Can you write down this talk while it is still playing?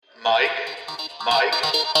Mike, and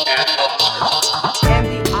Oscar.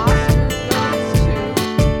 And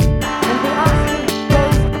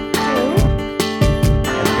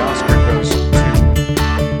the Oscar goes to... And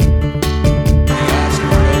the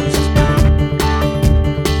Oscar goes to...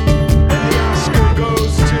 And the Oscar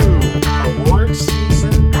goes to award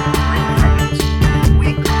season recaps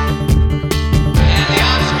week.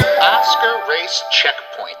 And the Oscar race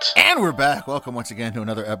checkpoint. And we're back. Welcome once again to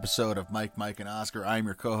another episode of Mike, and Oscar. I'm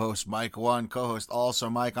your co-host, Mike One. Co-host also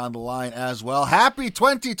Mike on the line as well. Happy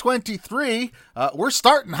 2023. We're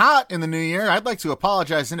starting hot in the new year. I'd like to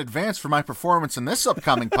apologize in advance for my performance in this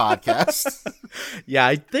upcoming podcast. Yeah,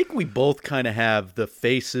 I think we both kind of have the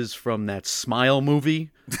faces from that Smile movie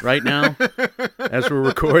right now as we're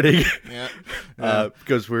recording. Yeah.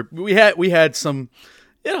 Because we had some,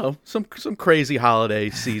 some crazy holiday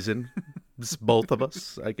season. It's both of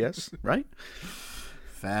us, I guess, right?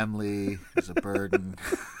 Family is a burden.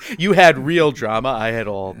 You had real drama. I had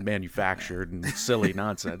all manufactured and silly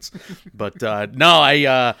nonsense. But no,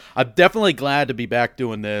 I'm definitely glad to be back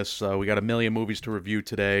doing this. We got a million movies to review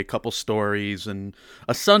today, a couple stories, and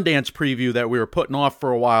a Sundance preview that we were putting off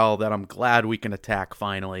for a while that I'm glad we can attack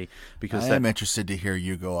finally. Because I'm interested to hear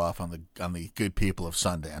you go off on the good people of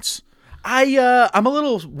Sundance. I'm a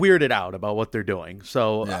little weirded out about what they're doing,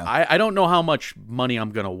 so Yeah. I don't know how much money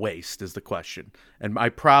I'm gonna waste is the question. And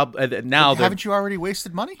Haven't you already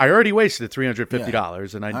wasted money? I already wasted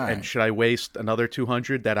 $350, and right. should I waste another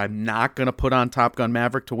 $200 that I'm not gonna put on Top Gun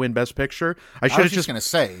Maverick to win Best Picture? I I should was have just going to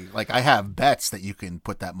say, I have bets that you can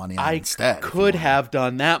put that money on instead. I could have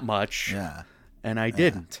done that much, Yeah. and I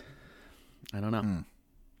didn't. I don't know.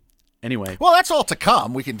 Anyway. Well, that's all to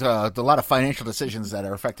come. We can a lot of financial decisions that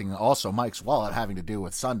are affecting also Mike's wallet having to do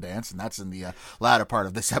with Sundance, and that's in the latter part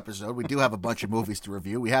of this episode. We do have a bunch of movies to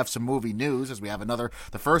review. We have some movie news as we have the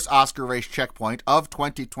first Oscar race checkpoint of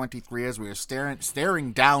 2023 as we are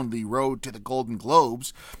staring down the road to the Golden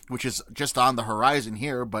Globes, which is just on the horizon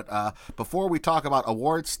here. But before we talk about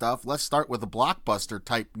award stuff, let's start with the blockbuster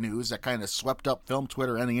type news that kind of swept up film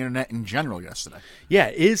Twitter and the internet in general yesterday. Yeah,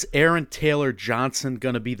 is Aaron Taylor Johnson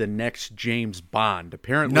going to be the next James Bond?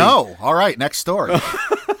 Apparently No. All right, next story.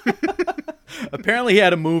 Apparently he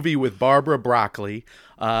had a movie with Barbara Broccoli,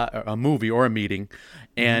 a movie or a meeting,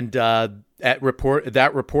 and that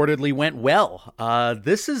reportedly went well.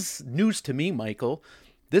 This is news to me, Michael.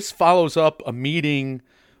 This follows up a meeting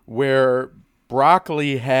where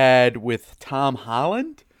Broccoli had with Tom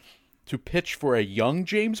Holland to pitch for a young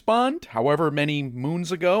James Bond, however many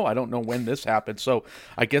moons ago. I don't know when this happened, so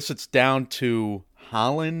I guess it's down to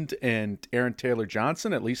Holland and Aaron Taylor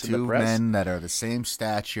Johnson, at least in the press. Two men that are the same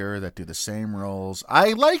stature, that do the same roles.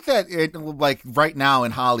 I like that, right now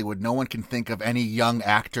in Hollywood, no one can think of any young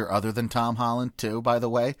actor other than Tom Holland, too, by the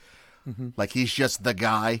way. Mm-hmm. He's just the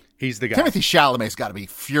guy. He's the guy. Timothy Chalamet's got to be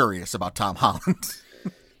furious about Tom Holland.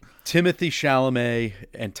 Timothy Chalamet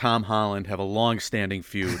and Tom Holland have a long-standing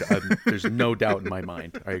feud. There's no doubt in my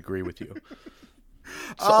mind. I agree with you.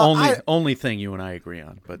 It's the only thing you and I agree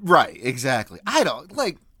on. But right, exactly. I don't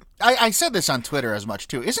I said this on Twitter as much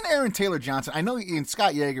too. Isn't Aaron Taylor Johnson? I know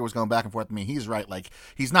Scott Yeager was going back and forth with me. He's right.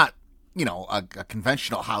 He's not, a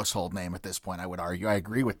conventional household name at this point. I would argue. I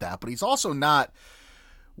agree with that. But he's also not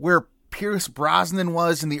where Pierce Brosnan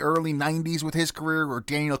was in the early '90s with his career, or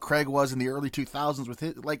Daniel Craig was in the early 2000s with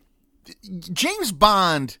his. James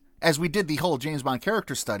Bond, as we did the whole James Bond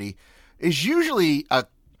character study, is usually a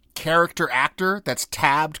character actor that's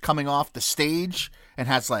tabbed coming off the stage and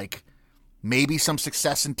has maybe some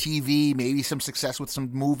success in TV, maybe some success with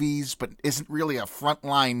some movies, but isn't really a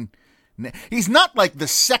frontline. He's not the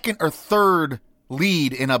second or third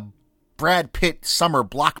lead in a Brad Pitt summer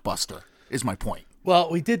blockbuster, is my point.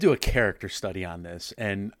 Well, we did do a character study on this,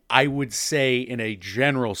 and I would say in a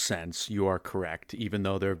general sense, you are correct, even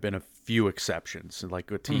though there have been a few exceptions.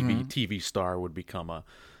 Like a TV star would become a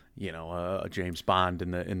James Bond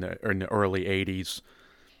in the early 80s.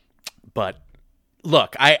 But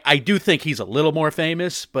look, I do think he's a little more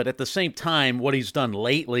famous, but at the same time, what he's done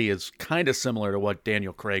lately is kind of similar to what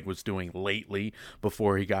Daniel Craig was doing lately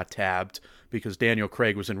before he got tabbed, because Daniel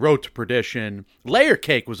Craig was in Road to Perdition. Layer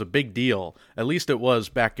Cake was a big deal. At least it was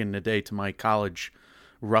back in the day to my college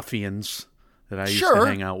ruffians that I used to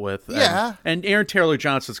hang out with. Yeah. And Aaron Taylor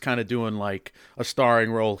Johnson's kind of doing a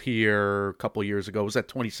starring role here a couple years ago. It was that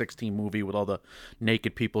 2016 movie with all the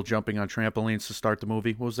naked people jumping on trampolines to start the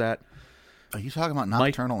movie? What was that? Are you talking about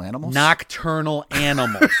Nocturnal Animals? Nocturnal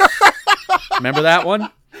Animals. Remember that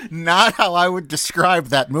one? Not how I would describe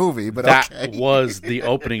that movie, but that okay. was the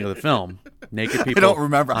opening of the film. Naked people. I don't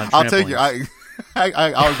remember. On I'll take trampolines.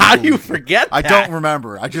 I'll How do you believe forget I that? don't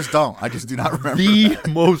remember. I just don't. I just do not remember. The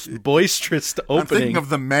most boisterous I'm thinking opening. of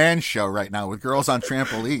the Man Show right now with girls on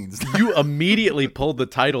trampolines. You immediately pulled the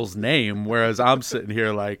title's name, whereas I'm sitting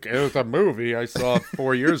here like, it was a movie I saw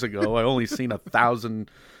 4 years ago. I only seen 1,000,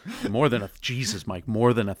 more than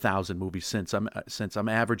 1,000 movies since I'm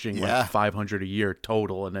averaging Yeah. like 500 a year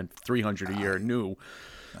total, and then 300 a year new.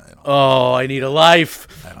 Oh, I need a life.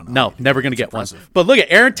 I don't know. No, never going to get impressive. one. But look at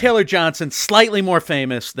Aaron Taylor Johnson, slightly more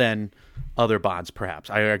famous than other Bonds, perhaps.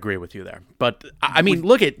 I agree with you there. But I mean,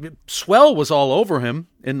 look at Swell was all over him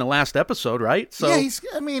in the last episode, right? So Yeah,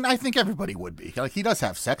 I think everybody would be. Like, he does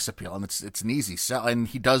have sex appeal, and it's an easy sell. And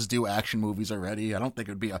he does do action movies already. I don't think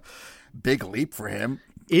it would be a big leap for him.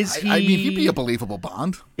 I mean, he'd be a believable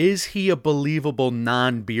Bond. Is he a believable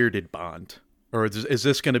non-bearded Bond, or is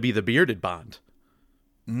this going to be the bearded Bond?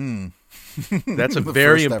 That's a The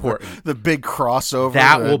very first ever- important. the big crossover.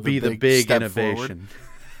 That will be the big step innovation.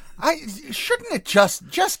 forward. Shouldn't it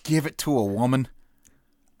just give it to a woman?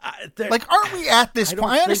 There- Like, aren't we at this I don't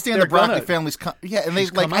point? I think understand they're the Broccoli gonna- family's. Yeah, and they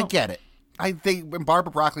She's come I out. get it. When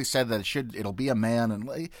Barbara Broccoli said that it'll be a man, and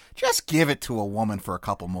like, just give it to a woman for a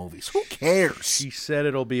couple movies. Who cares? He said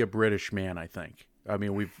it'll be a British man, I think. I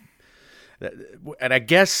mean, and I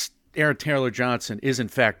guess Aaron Taylor Johnson is in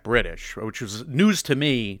fact British, which was news to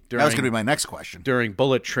me That was going to be during my next question.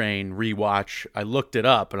 Bullet Train rewatch. I looked it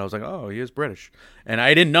up and I was like, oh, he is British. And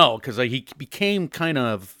I didn't know because he became kind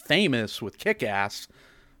of famous with Kick-Ass,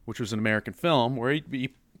 which was an American film where he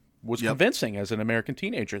was Yep. convincing as an American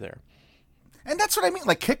teenager there. And that's what I mean.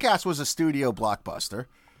 Like, Kick-Ass was a studio blockbuster.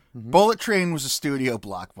 Mm-hmm. Bullet Train was a studio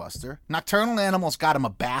blockbuster. Nocturnal Animals got him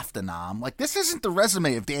a BAFTA nom. Like, this isn't the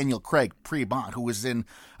resume of Daniel Craig pre-Bond, who was in,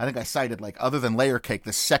 I think I cited, like, other than Layer Cake,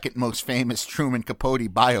 the second most famous Truman Capote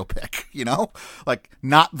biopic, you know? Like,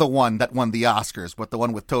 not the one that won the Oscars, but the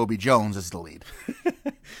one with Toby Jones as the lead.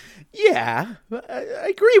 Yeah, I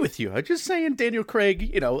agree with you. I'm just saying Daniel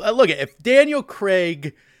Craig, look, if Daniel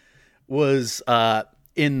Craig was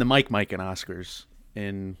in the Mike and Oscars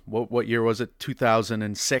in what year was it?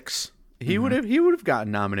 2006. He would have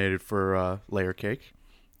gotten nominated for Layer Cake,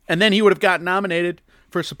 and then he would have gotten nominated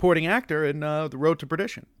for supporting actor in The Road to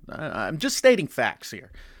Perdition. I'm just stating facts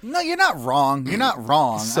here, No, you're not wrong. You're not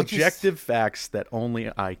wrong. subjective facts that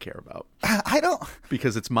only I care about I don't...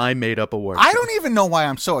 because it's my made up award. I don't even know why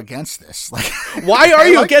I'm so against this. Like, Why are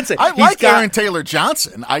you against it? I He's like got- Aaron Taylor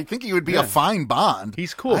Johnson. I think he would be a fine Bond.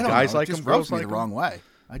 He's cool. I don't Guys know. like it just him, girls rubs me like the him. wrong way.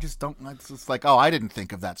 I just don't. It's just like, oh, I didn't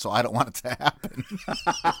think of that, so I don't want it to happen.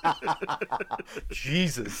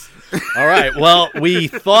 Jesus. All right. Well, we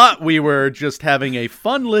thought we were just having a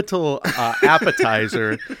fun little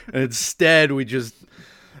appetizer. And instead, we just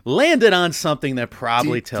landed on something that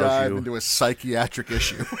probably Deep tells dive you into a psychiatric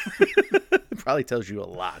issue. probably tells you a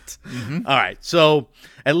lot. Mm-hmm. All right. So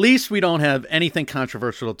at least we don't have anything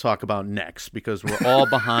controversial to talk about next because we're all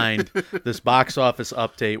behind this box office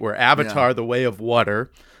update where Avatar: The Way of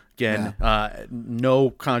Water. Again,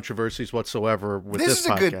 no controversies whatsoever with this This is a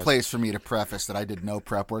podcast. good place for me to preface that I did no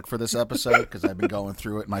prep work for this episode because I've been going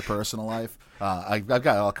through it in my personal life. I've got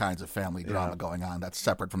all kinds of family drama going on that's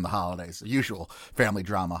separate from the holidays, the usual family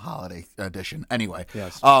drama holiday edition. Anyway,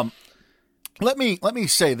 Yes. let me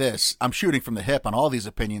say this. I'm shooting from the hip on all these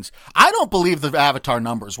opinions. I don't believe the Avatar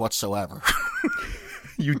numbers whatsoever.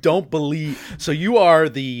 You don't believe. So you are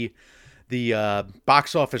the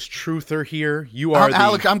box office truther here. You are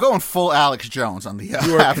I'm going full Alex Jones on the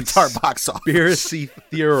You are Avatar box office. conspiracy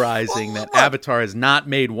theorizing Well, that look. Avatar has not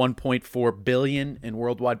made 1.4 billion in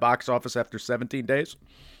worldwide box office after 17 days.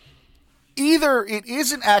 Either it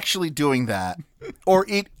isn't actually doing that, or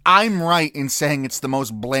I'm right in saying it's the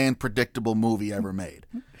most bland, predictable movie ever made.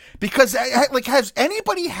 Because, like, has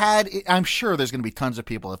anybody had... I'm sure there's going to be tons of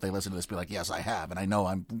people, if they listen to this, be like, yes, I have, and I know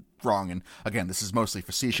I'm wrong, and again, this is mostly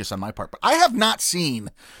facetious on my part, but I have not seen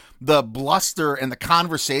the bluster and the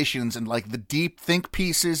conversations and, like, the deep think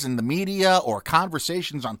pieces in the media, or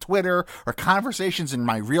conversations on Twitter, or conversations in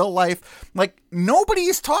my real life. Like, nobody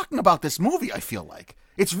is talking about this movie, I feel like.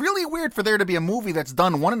 It's really weird for there to be a movie that's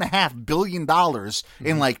done $1.5 billion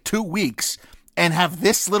in like 2 weeks and have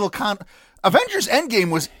this little Avengers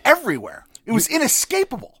Endgame was everywhere. It was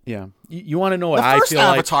inescapable. Yeah. You want to know what The I first feel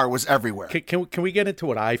Avatar was everywhere. like? Can we get into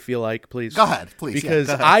what I feel like, please? Go ahead, please. Yeah, Because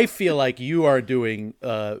go ahead. I feel like you are doing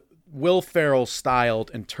Will Ferrell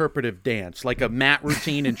styled interpretive dance, like a mat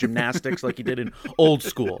routine in gymnastics, like you did in Old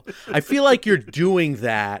School. I feel like you're doing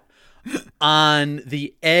that on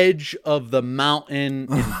the edge of the mountain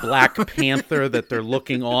in Black Panther that they're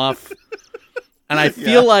looking off. And I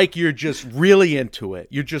feel like you're just really into it.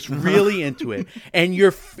 You're just really into it. And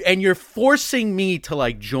you're forcing me to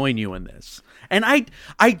like join you in this. And I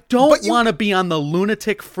don't But you- want to be on the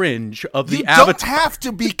lunatic fringe of the You Avatar. don't have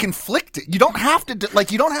to be conflicted. You don't have to,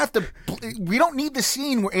 like, you don't have to, we don't need the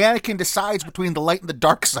scene where Anakin decides between the light and the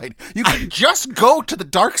dark side. You can just go to the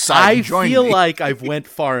dark side I and join feel me. like I've went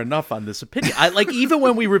far enough on this opinion. I like, even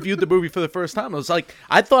when we reviewed the movie for the first time, I was like,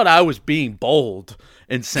 I thought I was being bold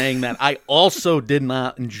in saying that I also did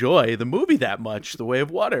not enjoy the movie that much, The Way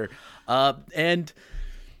of Water. And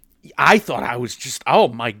I thought I was just, oh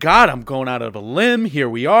my God, I'm going out of a limb. Here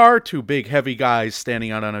we are, two big heavy guys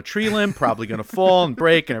standing out on a tree limb, probably going to fall and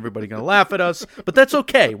break, and everybody going to laugh at us. But that's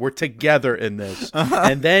okay. We're together in this.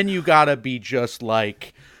 And then you got to be just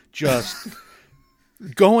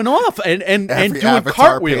going off and Every doing Avatar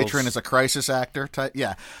cartwheels. patron is a crisis actor type.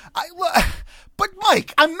 Yeah. But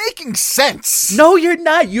Mike, I'm making sense. No, you're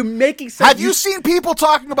not. You're making sense. Have you seen people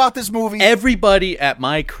talking about this movie? Everybody at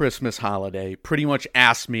my Christmas holiday pretty much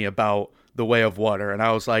asked me about The Way of Water, and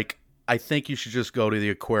I was like, I think you should just go to the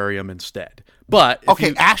aquarium instead. But if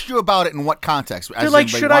Okay, asked you about it in what context? they're like,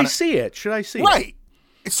 should I see it? Should I see it? Right.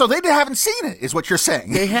 So they haven't seen it, is what you're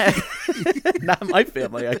saying. They had not my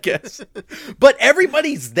family, I guess. But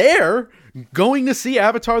everybody's there going to see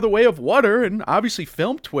Avatar: The Way of Water, and obviously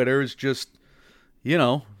film Twitter is just,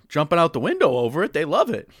 jumping out the window over it. They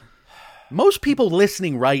love it. Most people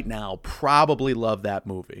listening right now probably love that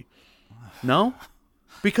movie. No?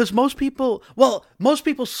 Because most people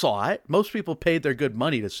saw it. Most people paid their good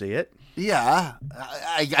money to see it. Yeah.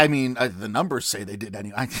 I mean, the numbers say they did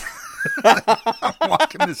anyway. I'm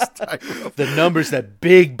walking this tightrope. The numbers that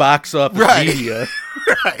big box office Right. media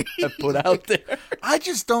Right. have put out there. I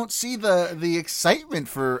just don't see the excitement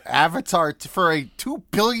for Avatar for a $2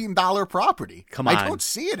 billion property. Come I on. don't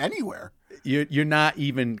see it anywhere. You're not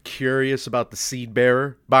even curious about the Seed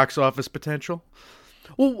Bearer box office potential?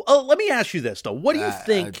 Well, let me ask you this though: what do you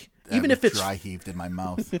think? Even if it's dry heaved in my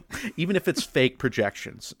mouth, even if it's fake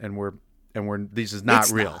projections, and this is not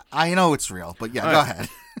It's real. I know it's real, but yeah, go ahead.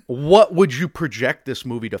 What would you project this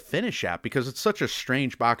movie to finish at? Because it's such a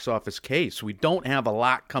strange box office case. We don't have a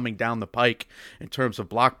lot coming down the pike in terms of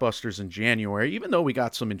blockbusters in January, even though we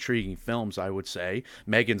got some intriguing films, I would say.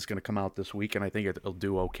 Megan's going to come out this week, and I think it'll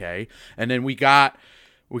do okay. And then we got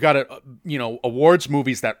awards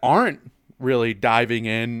movies that aren't really diving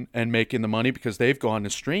in and making the money because they've gone to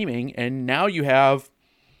streaming. And now you have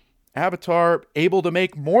Avatar able to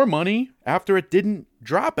make more money after it didn't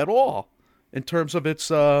drop at all in terms of its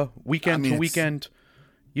weekend to weekend,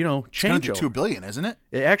 It's going change. to $2 billion, isn't it?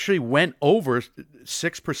 It actually went over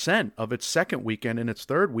 6% of its second weekend and its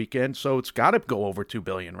third weekend, so it's got to go over $2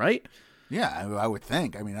 billion, right? Yeah, I would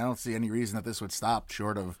think. I mean, I don't see any reason that this would stop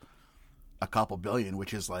short of a couple billion,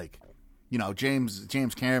 which is like,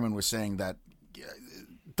 James Cameron was saying that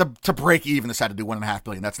to break even, this had to do $1.5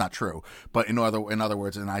 billion. That's not true. But in other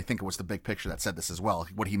words, and I think it was the Big Picture that said this as well.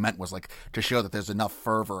 What he meant was like to show that there's enough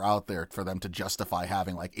fervor out there for them to justify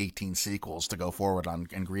having like 18 sequels to go forward on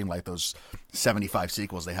and greenlight those 75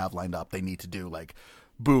 sequels they have lined up. They need to do like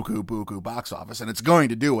buku box office, and it's going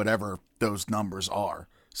to do whatever those numbers are.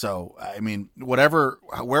 So, I mean, wherever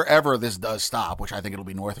this does stop, which I think it'll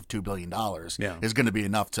be north of $2 billion, is going to be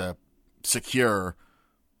enough to secure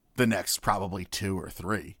the next probably 2 or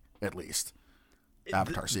 3, at least,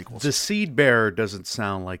 Avatar sequels. The Seed Bearer doesn't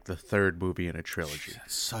sound like the third movie in a trilogy.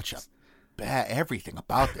 Such a bad, everything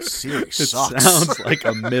about this series It sucks. sounds like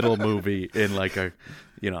a middle movie in like a,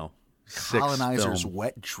 sixth Colonizer's film.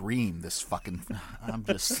 wet dream, this fucking, I'm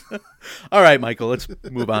just... All right, Michael, let's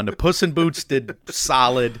move on to Puss in Boots. Did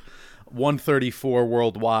solid, 134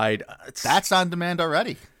 worldwide. That's on demand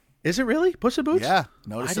already. Is it really Puss in Boots? Yeah, I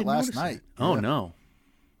noticed it didn't last notice night. it. Oh Yeah. no,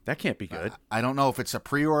 that can't be good. I don't know if it's a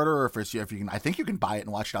pre-order or if you can. I think you can buy it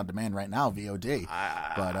and watch it on demand right now, VOD.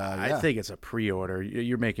 But yeah. I think it's a pre-order.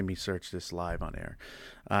 You're making me search this live on air.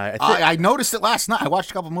 I noticed it last night. I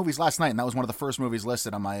watched a couple movies last night, and that was one of the first movies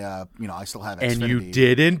listed on my. I still have Xfinity. And you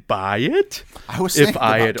didn't buy it? I was if thinking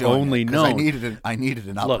I about had doing only it, 'cause known. I needed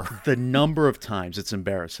an upper. Look, the number of times, it's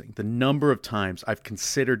embarrassing. The number of times I've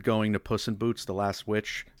considered going to Puss in Boots: The Last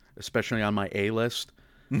Witch, especially on my A list,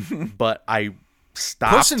 but I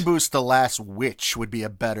stopped. Puss in Boots: The Last Witch would be a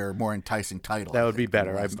better, more enticing title. That I would be think, than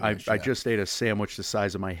better. The Last I Witch, I yeah. just ate a sandwich the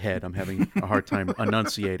size of my head. I'm having a hard time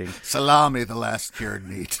enunciating. Salami, the last cured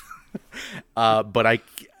meat. But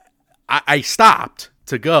I stopped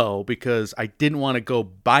to go because I didn't want to go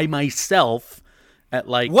by myself at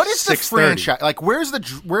like What is the 6:30. franchise? Like, where's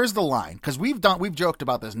the line? Because we've joked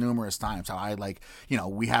about this numerous times. How I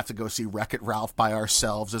we have to go see Wreck-It Ralph by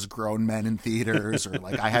ourselves as grown men in theaters, or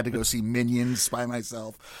like I had to go see Minions by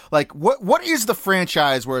myself. Like, what is the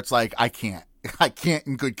franchise where it's like I can't? I can't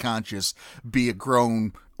in good conscience be a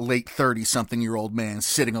grown late 30-something-year-old man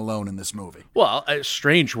sitting alone in this movie. Well,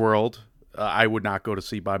 Strange World, I would not go to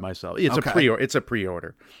see by myself. It's Okay. It's a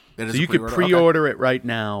pre-order. It is So a you could pre-order? pre-order it right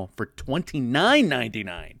now for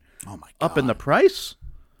 $29.99. Oh my god! Up in the price?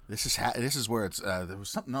 This is where it's. There was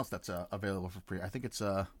something else that's available for pre. I think it's.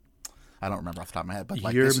 I don't remember off the top of my head, but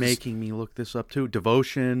like You're this is- making me look this up too.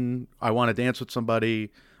 Devotion. I Want to Dance with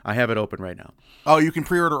Somebody. I have it open right now. Oh, you can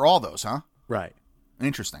pre-order all those, huh? Right.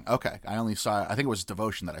 Interesting. Okay, I only saw. I think it was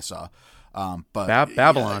Devotion that I saw. But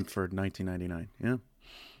Babylon for $19.99. Yeah.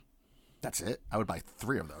 That's it. I would buy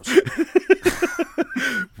 3 of those.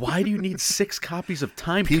 Why do you need 6 copies of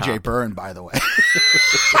Time PJ Cop? Byrne, by the way.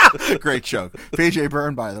 Great joke. PJ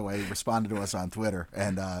Byrne, by the way, responded to us on Twitter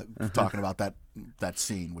and talking about that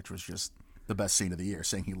scene, which was just the best scene of the year,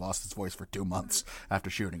 saying he lost his voice for 2 months after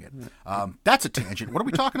shooting it. That's a tangent. What are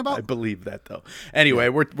we talking about? I believe that though. Anyway,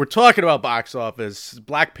 we're talking about box office.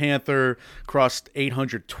 Black Panther crossed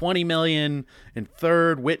 $820 million in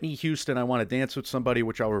third. Whitney Houston, I Want to Dance with Somebody,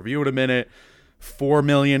 which I'll review in a minute. $4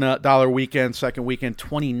 million weekend, second weekend,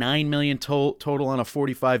 $29 million total on a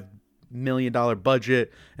 $45 million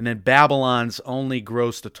budget, and then Babylon's only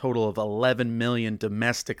grossed a total of $11 million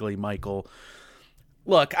domestically. Michael,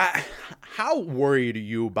 look, how worried are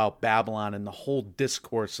you about Babylon and the whole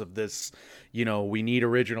discourse of this? You know, we need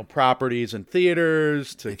original properties in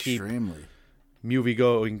theaters to keep Extremely. movie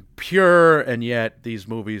going pure, and yet these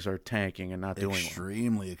movies are tanking and not doing well.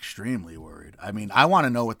 Extremely worried. I mean, I want to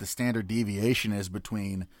know what the standard deviation is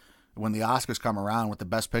between when the Oscars come around with the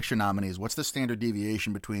Best Picture nominees. What's the standard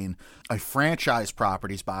deviation between a franchise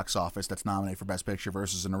property's box office that's nominated for Best Picture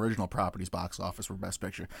versus an original property's box office for Best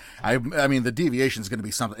Picture? I mean, the deviation is going to be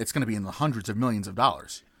something. It's going to be in the hundreds of millions of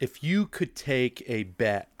dollars. If you could take a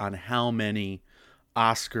bet on how many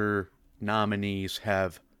Oscar nominees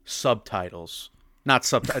have subtitles, not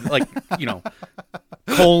subtitles, like, you know,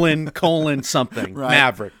 colon something, Right.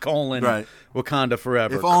 Maverick, colon Right. Wakanda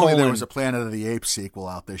Forever. If only there colon- was a Planet of the Apes sequel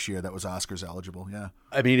out this year that was Oscars eligible. Yeah.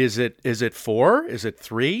 I mean, is it 4? Is it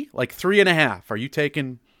 3? Like 3.5? Are you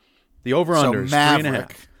taking the over/under? So 3.5.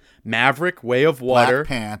 Maverick, Maverick, Way of Water, Black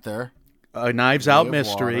Panther, Knives Way Out of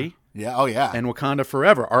Mystery, Water. Yeah. Oh yeah. and Wakanda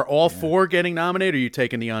Forever. Are all 4 getting nominated, or are you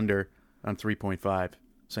taking the under on 3.5,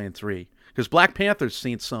 saying 3? Because Black Panther's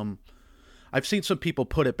seen some... I've seen some people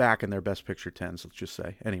put it back in their Best Picture 10s, let's just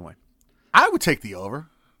say. Anyway. I would take the over.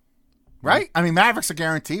 Right? I mean, Maverick's a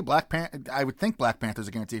guarantee. I would think Black Panther's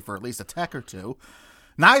a guarantee for at least a tech or 2.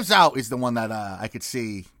 Knives Out is the one that I could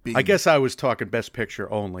see being. I guess I was talking Best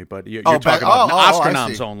Picture only, but you're Oh, talking about Oscar I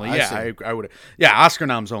noms see. only. I Yeah, see. I would. Yeah, Oscar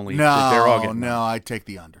noms only. They're all No, getting no, I'd take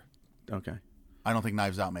the under. Okay. I don't think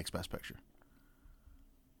Knives Out makes Best Picture.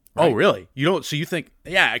 Oh, really? You don't? So you think?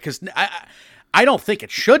 Yeah, because I don't think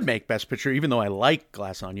it should make Best Picture, even though I like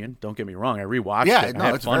Glass Onion. Don't get me wrong. I rewatched Yeah, it. I no,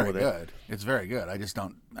 had it's fun very with good. it. It's very good. I just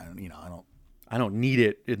don't. I don't need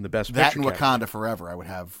it in the Best That Picture. and category. Wakanda Forever, I would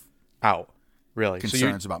have Out. Really?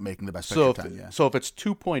 concerns about making the Best So Picture if, 10. Yeah. so if it's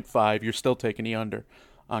 2.5, you're still taking the under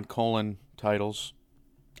on colon titles.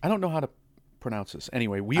 I don't know how to pronounce this.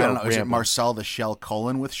 Anyway, we I are don't know. Is it rambling. Marcel the Shell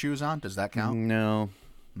Colon with shoes on? Does that count? No.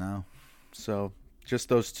 No. So just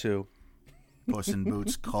those 2. Puss in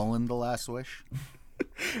Boots colon the Last Wish.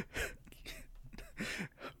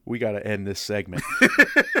 We got to end this segment.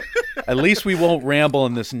 At least we won't ramble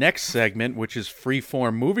in this next segment, which is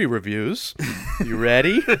freeform movie reviews. You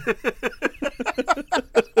ready?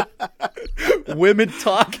 Women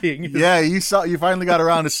talking. Yeah, you finally got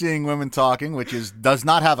around to seeing Women Talking, which does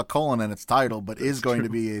not have a colon in its title, but is going to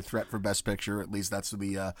be a threat for Best Picture. At least that's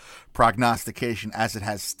the prognostication as it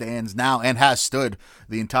stands now and has stood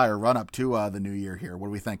the entire run up to the new year here. What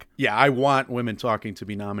do we think? Yeah, I want Women Talking to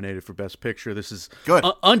be nominated for Best Picture. This is Good.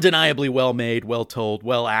 Undeniably well made, well told,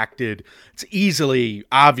 well acted. It's easily,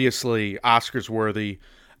 obviously, Oscars worthy.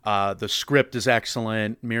 The script is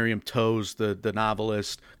excellent. Miriam Toews, the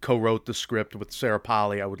novelist, co-wrote the script with Sarah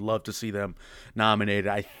Polley. I would love to see them nominated.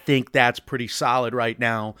 I think that's pretty solid right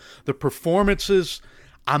now. The performances,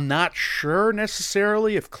 I'm not sure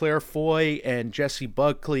necessarily if Claire Foy and Jessie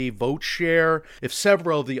Buckley vote share. If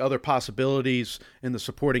several of the other possibilities in the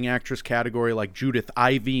supporting actress category, like Judith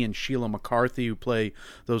Ivey and Sheila McCarthy, who play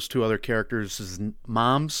those 2 other characters as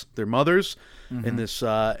moms, their mothers, in this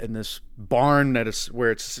barn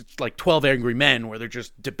where it's like 12 Angry Men, where they're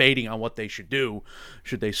just debating on what they should do.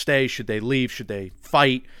 Should they stay? Should they leave? Should they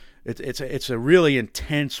fight? It's a really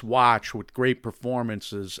intense watch with great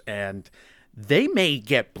performances, and they may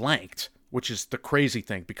get blanked which is the crazy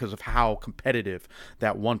thing because of how competitive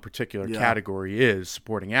that one particular category is,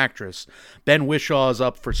 supporting actress. Ben Whishaw is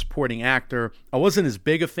up for supporting actor. I wasn't as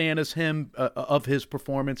big a fan as him of his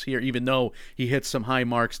performance here, even though he hits some high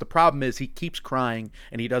marks. The problem is he keeps crying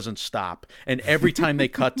and he doesn't stop. And every time they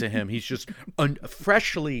cut to him, he's just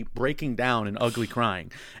freshly breaking down and ugly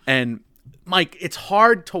crying. And Mike, it's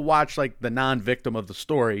hard to watch like the non-victim of the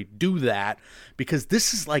story do that because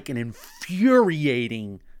this is like an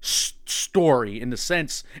infuriating story in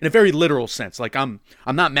a very literal sense. Like I'm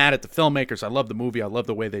not mad at the filmmakers. I love the movie. I love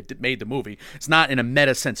the way they made the movie. It's not in a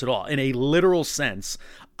meta sense at all. In a literal sense,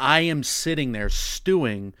 I am sitting there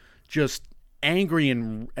stewing, just angry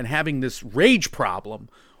and having this rage problem,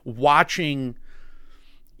 watching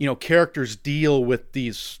characters deal with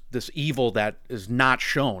this evil that is not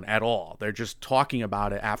shown at all. They're just talking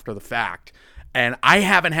about it after the fact. And I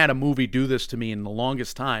haven't had a movie do this to me in the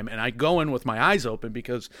longest time. And I go in with my eyes open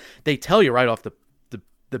because they tell you right off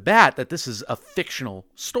the bat that this is a fictional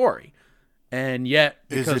story. And yet,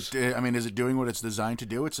 is it doing what it's designed to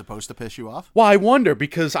do? It's supposed to piss you off? Well, I wonder,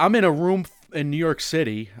 because I'm in a room in New York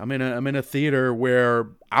City. I'm in a theater where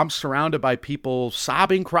I'm surrounded by people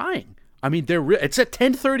sobbing, crying. I mean, it's at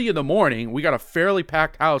 10:30 in the morning. We got a fairly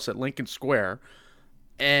packed house at Lincoln Square,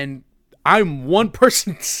 and I'm one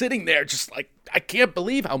person sitting there just like, I can't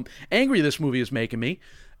believe how angry this movie is making me.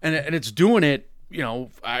 And it's doing it,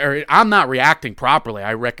 I'm not reacting properly.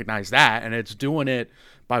 I recognize that. And it's doing it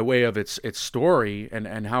by way of its story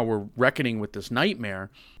and how we're reckoning with this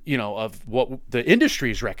nightmare, of what the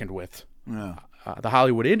industry's reckoned with. Yeah. The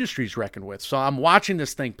Hollywood industry's reckoned with. So I'm watching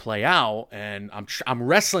this thing play out, and I'm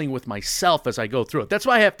wrestling with myself as I go through it. That's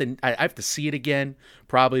why I have to see it again,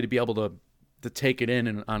 probably to be able to take it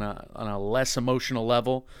in on a less emotional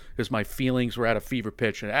level, because my feelings were at a fever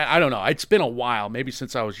pitch. And I don't know. It's been a while, maybe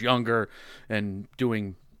since I was younger and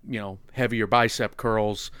doing heavier bicep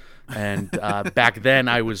curls. And back then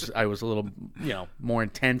I was a little more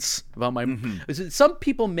intense about my. Mm-hmm. Some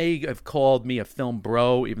people may have called me a film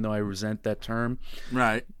bro, even though I resent that term.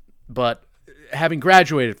 Right. But having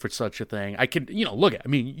graduated for such a thing, I can look at. I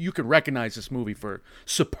mean, you can recognize this movie for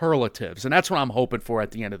superlatives, and that's what I'm hoping for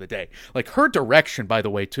at the end of the day. Like her direction, by the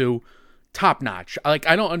way, too. Top notch. Like,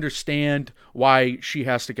 I don't understand why she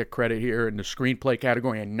has to get credit here in the screenplay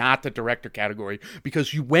category and not the director category,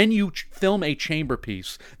 because when you film a chamber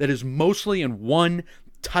piece that is mostly in one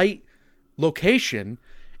tight location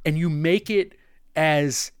and you make it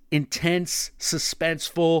as intense,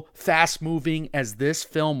 suspenseful, fast-moving as this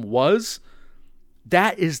film was,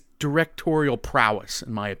 that is directorial prowess,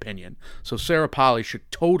 in my opinion. So Sarah Polley should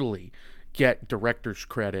totally get director's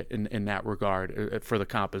credit in that regard for the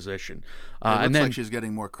composition. It looks like she's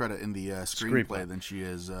getting more credit in the screenplay than she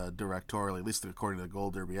is directorially, at least according to the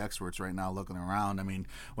Gold Derby experts right now looking around. I mean,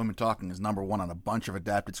 Women Talking is number one on a bunch of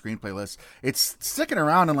adapted screenplay lists. It's sticking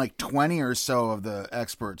around in like 20 or so of the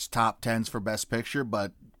experts' top 10s for Best Picture,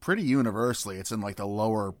 but pretty universally it's in like the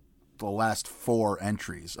last 4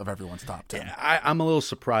 entries of everyone's top 10. Yeah, I'm a little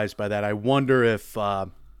surprised by that. I wonder if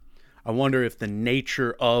the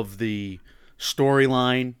nature of the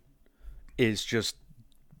storyline is just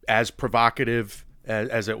as provocative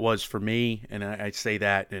as it was for me. And I say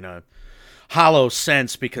that in a hollow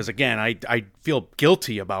sense because, again, I feel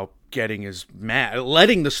guilty about getting as mad,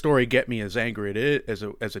 letting the story get me as angry as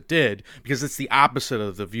it did, because it's the opposite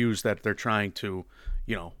of the views that they're trying to,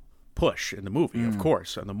 push in the movie, of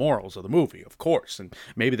course, and the morals of the movie, of course. And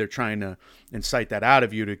maybe they're trying to incite that out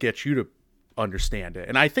of you to get you to understand it.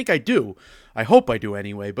 And I think I do. I hope I do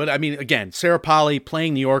anyway. But I mean, again, Sarah Polley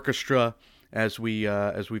playing the orchestra as we've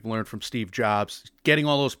learned from Steve Jobs, getting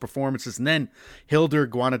all those performances, and then Hildur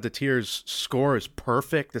Guðnadóttir's score is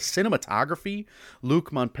perfect. The cinematography,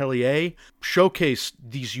 Luc Montpellier, showcased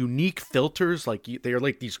these unique filters, like they are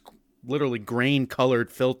like these literally grain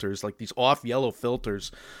colored filters, like these off yellow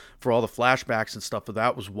filters for all the flashbacks and stuff.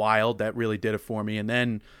 That was wild. That really did it for me. And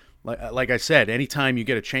then, like I said, anytime you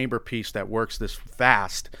get a chamber piece that works this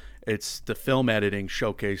fast, it's the film editing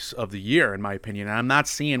showcase of the year, in my opinion. And I'm not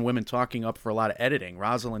seeing Women Talking up for a lot of editing.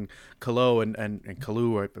 Rosalind Kalou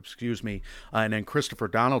and then Christopher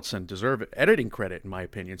Donaldson deserve editing credit, in my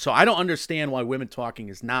opinion. So I don't understand why Women Talking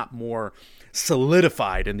is not more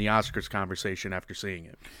solidified in the Oscars conversation after seeing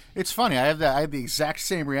it. It's funny. I have the exact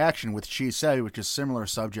same reaction with She Said, which is similar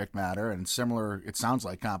subject matter and similar, it sounds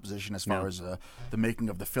like, composition as far as the making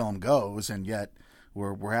of the film goes, and yet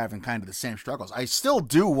we're having kind of the same struggles. I still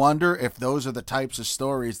do wonder if those are the types of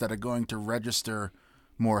stories that are going to register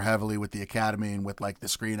more heavily with the Academy and with like the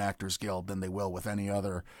Screen Actors Guild than they will with any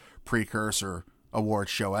other precursor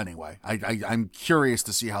awards show anyway. I'm curious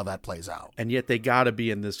to see how that plays out. And yet they got to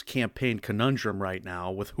be in this campaign conundrum right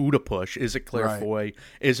now with who to push. Is it Claire Right. Foy?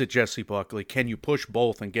 Is it Jessie Buckley? Can you push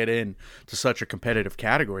both and get in to such a competitive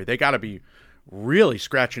category? They got to be really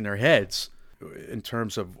scratching their heads in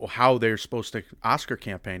terms of how they're supposed to Oscar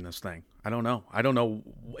campaign this thing. I don't know. I don't know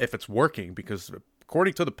if it's working because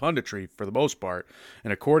according to the punditry for the most part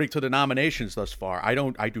and according to the nominations thus far, I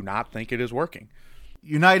do not think it is working.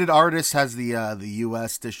 United Artists has the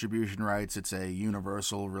U.S. distribution rights. It's a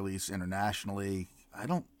universal release internationally.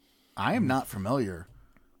 I am not familiar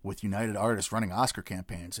with United Artists running Oscar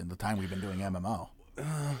campaigns in the time we've been doing MMO.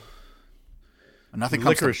 Nothing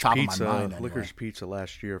comes to the top of my mind. Anyway. Licorice Pizza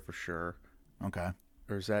last year for sure. Okay.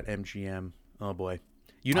 Or is that MGM? Oh boy. I thought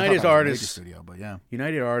United that was a major Artists. studio, but yeah.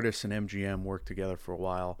 United Artists and MGM worked together for a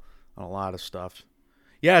while on a lot of stuff.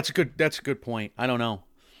 Yeah, that's a good point. I don't know.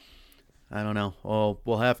 Well,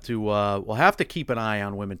 we'll have to keep an eye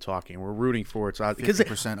on Women Talking. We're rooting for it.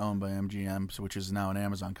 50% owned by MGM, which is now an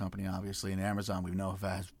Amazon company, obviously. And Amazon, we know,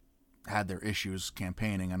 has had their issues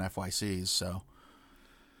campaigning on FYCs. So,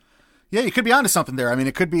 yeah, you could be onto something there. I mean,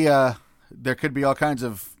 it could be there could be all kinds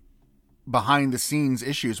of behind-the-scenes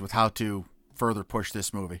issues with how to further push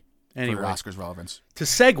this movie Anyway. for Oscars relevance. To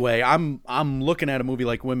segue, I'm looking at a movie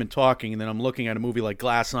like Women Talking, and then I'm looking at a movie like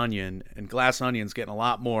Glass Onion, and Glass Onion's getting a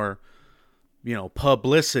lot more,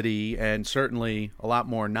 publicity and certainly a lot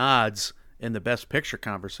more nods in the Best Picture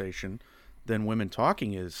conversation than Women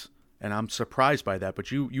Talking is, and I'm surprised by that.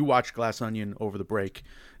 But you watched Glass Onion over the break.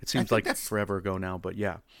 It seems think like that's forever ago now, but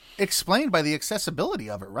yeah. Explained by the accessibility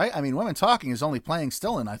of it, right? I mean, Women Talking is only playing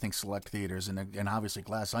still in, I think, select theaters, and obviously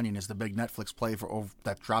Glass Onion is the big Netflix play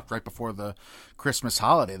that dropped right before the Christmas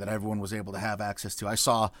holiday that everyone was able to have access to. I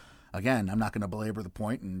saw, again, I'm not going to belabor the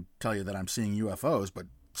point and tell you that I'm seeing UFOs, but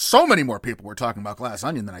so many more people were talking about Glass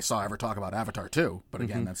Onion than I saw ever talk about Avatar 2. But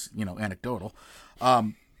again, that's, anecdotal.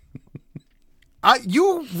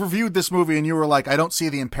 You reviewed this movie and you were like, I don't see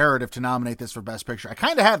the imperative to nominate this for Best Picture. I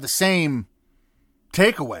kind of had the same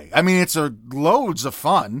takeaway. I mean, it's loads of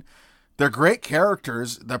fun. They're great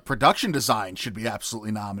characters. The production design should be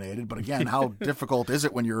absolutely nominated. But again, how difficult is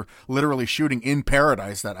it when you're literally shooting in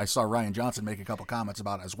paradise, that I saw Ryan Johnson make a couple comments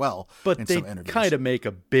about as well. But in they some interviews. kind of make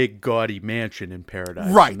a big gaudy mansion in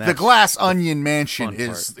paradise. Right. and The that's Glass Onion Mansion fun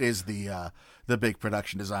is the big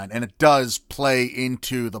production design, and it does play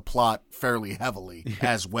into the plot fairly heavily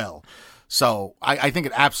as well. So I think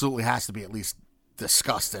it absolutely has to be at least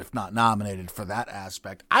discussed, if not nominated, for that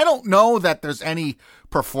aspect. I don't know that there's any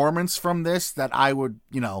performance from this that I would,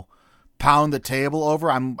 pound the table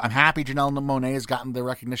over. I'm happy Janelle Monáe has gotten the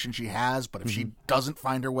recognition she has, but if she doesn't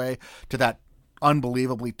find her way to that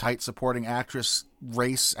unbelievably tight supporting actress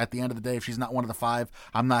race at the end of the day, if she's not one of the five,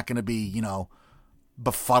 I'm not going to be,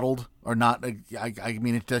 befuddled or not. I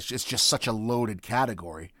mean, it's just such a loaded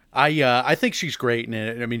category. I think she's great in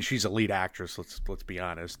it. I mean, she's a lead actress. Let's be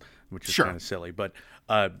honest, which is Sure. kind of silly. But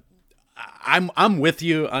I'm with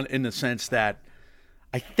you in the sense that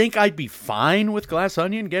I think I'd be fine with Glass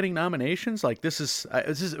Onion getting nominations. Like this is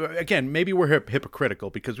again, maybe we're hypocritical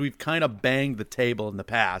because we've kind of banged the table in the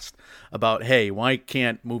past about, hey, why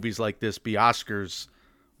can't movies like this be Oscars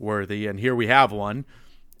worthy? And here we have one,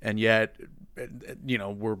 and yet,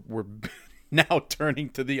 we're now turning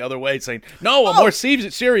to the other way, saying no, a more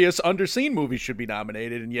serious, underseen movie should be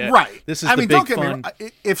nominated, and yet Right. this is I the mean, big don't get fun. me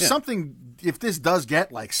wrong. If this does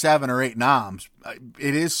get like 7 or 8 noms,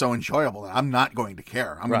 it is so enjoyable that I'm not going to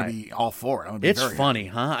care. I'm going to be all for it. I'm gonna be It's very funny,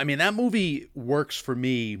 huh? I mean, that movie works for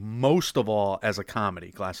me most of all as a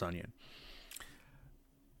comedy, Glass Onion.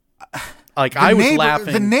 Like, I was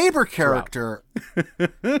laughing. The neighbor character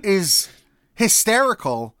is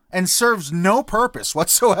hysterical and serves no purpose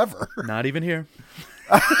whatsoever. Not even here.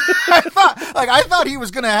 I thought he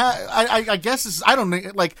was gonna have. I guess it's, I don't know.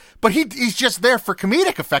 But he's just there for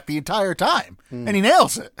comedic effect the entire time, and he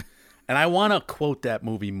nails it. And I want to quote that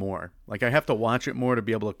movie more. Like, I have to watch it more to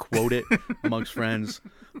be able to quote it amongst friends.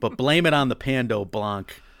 But blame it on the Pando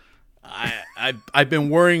Blanc. I've been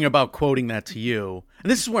worrying about quoting that to you.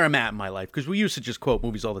 And this is where I'm at in my life, because we used to just quote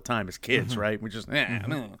movies all the time as kids, right? We just,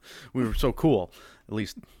 we were so cool. At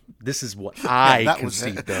least this is what I that was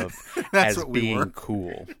conceived it. of That's as what we being were.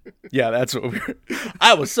 cool. Yeah, that's what we were.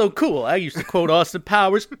 I was so cool. I used to quote Austin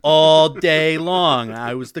Powers all day long.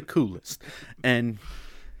 I was the coolest. And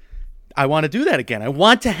I want to do that again. I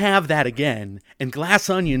want to have that again. And Glass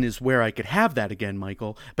Onion is where I could have that again,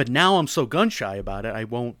 Michael. But now I'm so gun shy about it. I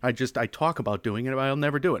won't. I talk about doing it, but I'll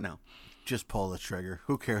never do it now. Just pull the trigger.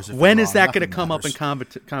 Who cares? When is that going to come up in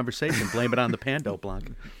conversation? Blame it on the Pando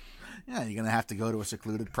Blanc. Yeah, you're going to have to go to a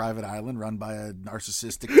secluded private island run by a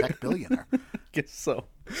narcissistic tech billionaire. guess so.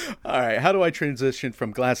 All right, how do I transition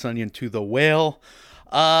from Glass Onion to The Whale?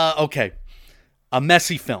 Okay, a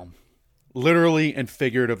messy film, literally and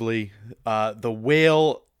figuratively. The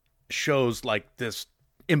Whale shows like this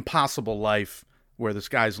impossible life where this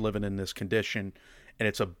guy's living in this condition, and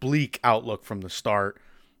it's a bleak outlook from the start.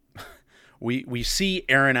 We see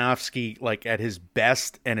Aronofsky like at his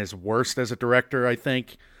best and his worst as a director, I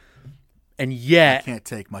think. And yet, I can't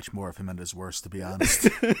take much more of him at his worst, to be honest.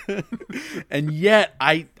 and yet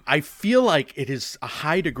I feel like it is a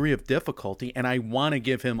high degree of difficulty, and I want to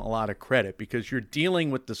give him a lot of credit because you're dealing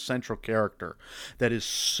with the central character that is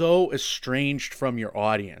so estranged from your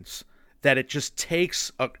audience that it just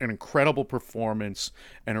takes an incredible performance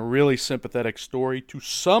and a really sympathetic story to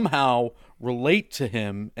somehow relate to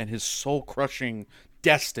him and his soul-crushing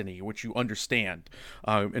destiny, which you understand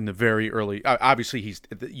in the very early. Obviously,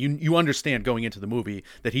 you understand going into the movie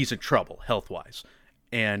that he's in trouble health-wise,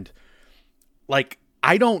 and like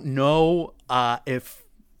I don't know if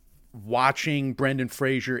watching Brendan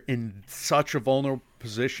Fraser in such a vulnerable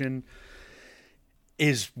position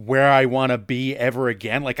is where I want to be ever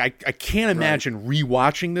again. Like I can't imagine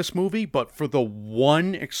rewatching this movie, but for the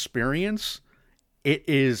one experience, it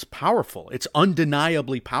is powerful. It's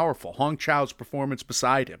undeniably powerful. Hong Chau's performance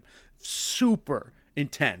beside him, super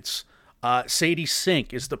intense. Sadie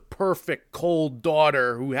Sink is the perfect cold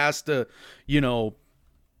daughter who has to,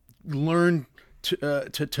 learn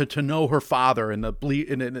to know her father in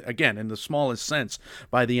the smallest sense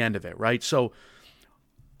by the end of it, right? So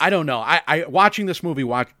I don't know. I watching this movie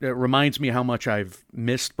reminds me how much I've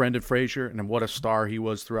missed Brendan Fraser and what a star he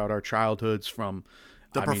was throughout our childhoods. From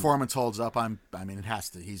the performance holds up. It has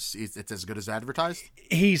to. It's as good as advertised.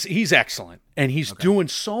 He's excellent, and he's doing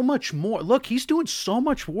so much more. Look, he's doing so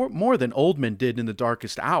much more than Oldman did in The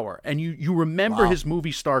Darkest Hour. And you remember his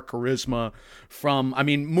movie star charisma from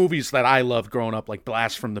movies that I loved growing up, like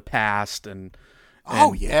Blast from the Past and.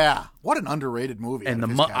 Oh yeah, what an underrated movie! And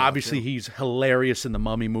obviously he's hilarious in the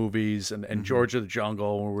Mummy movies and George of the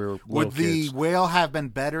Jungle when we were little kids. The Whale have been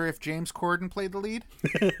better if James Corden played the lead?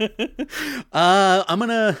 I'm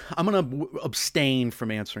gonna abstain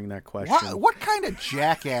from answering that question. What kind of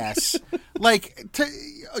jackass?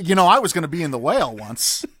 I was gonna be in The Whale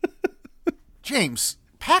once. James,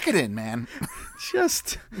 pack it in, man.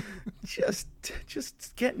 Just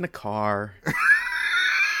get in the car.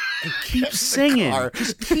 And keep singing.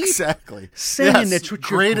 Just keep singing. Yes, that's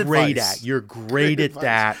what you're great at. You're great at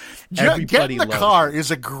that. Everybody get in the loves car it.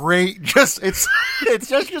 is a great. It's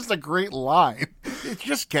just a great line. It's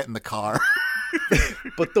just get in the car.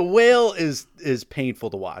 But The Whale is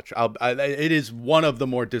painful to watch. It is one of the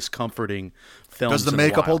more discomforting films. Does the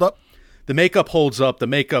makeup hold up? The makeup holds up. The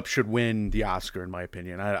makeup should win the Oscar, in my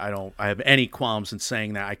opinion. I have any qualms in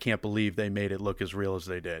saying that. I can't believe they made it look as real as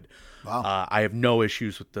they did. Wow. I have no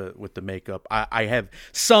issues with the makeup. I have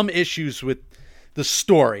some issues with the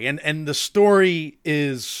story, and the story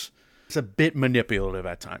is a bit manipulative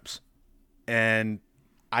at times, and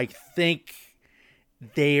I think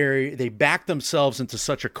they back themselves into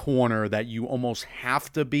such a corner that you almost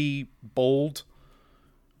have to be bold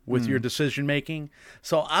with your decision making.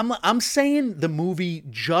 So I'm saying the movie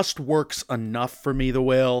just works enough for me, The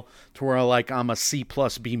Whale, to where I'm a C+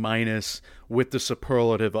 B- with the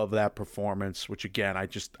superlative of that performance, which again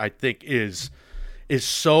I think is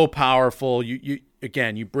so powerful. You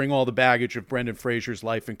bring all the baggage of Brendan Fraser's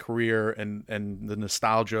life and career and the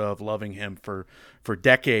nostalgia of loving him for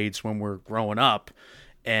decades when we're growing up.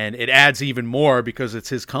 And it adds even more because it's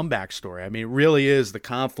his comeback story. It really is the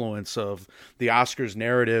confluence of the Oscars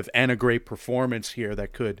narrative and a great performance here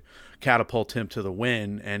that could catapult him to the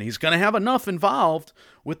win. And he's going to have enough involved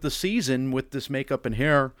with the season with this makeup and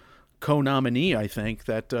hair co-nominee, I think,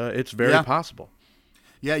 that it's very possible.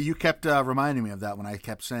 Yeah, you kept reminding me of that when I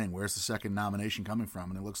kept saying, where's the second nomination coming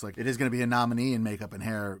from? And it looks like it is going to be a nominee in makeup and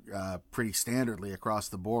hair pretty standardly across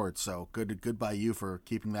the board. So good by you for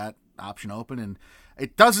keeping that option open. And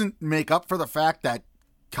it doesn't make up for the fact that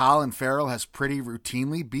Colin Farrell has pretty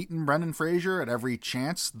routinely beaten Brendan Fraser at every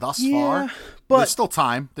chance thus far. But there's still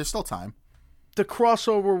time. The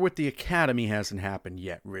crossover with the Academy hasn't happened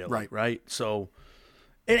yet, really. Right? So...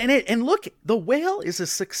 And look, The Whale is a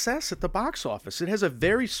success at the box office. It has a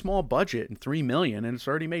very small budget and $3 million, and it's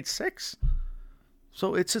already made $6 million.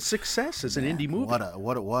 So it's a success as an indie movie.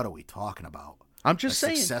 What are we talking about? I'm just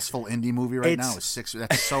saying, successful indie movie right now is $6 million.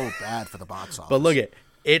 That's so bad for the box office. But look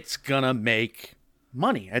it's gonna make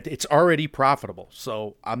money. It's already profitable.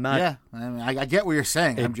 So I'm not. Yeah, I get what you're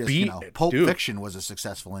saying. I'm just Pulp Fiction was a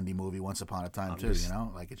successful indie movie once upon a time too. It's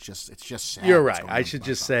just sad. You're right. I should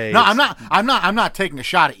just say no. I'm not taking a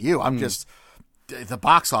shot at you. I'm just the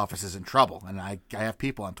box office is in trouble, and I have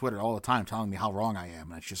people on Twitter all the time telling me how wrong I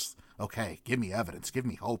am, and it's just okay. Give me evidence, give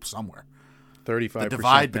me hope somewhere.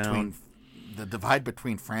 35% The divide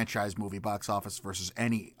between franchise movie box office versus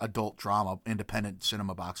any adult drama independent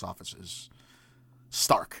cinema box office is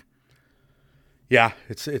stark. Yeah,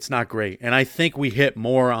 it's not great. And I think we hit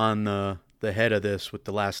more on the head of this with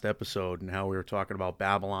the last episode and how we were talking about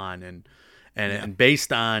Babylon and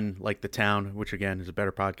based on like The Town, which again is a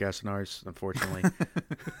better podcast than ours, unfortunately.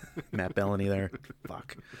 Matt Bellany there.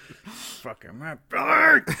 Fucking Matt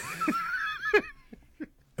Bellany.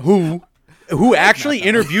 Who actually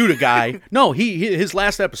interviewed a guy. No, his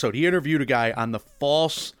last episode, he interviewed a guy on the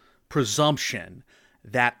false presumption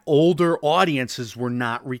that older audiences were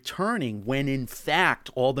not returning when in fact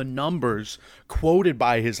all the numbers quoted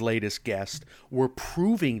by his latest guest were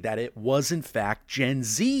proving that it was in fact Gen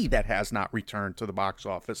Z that has not returned to the box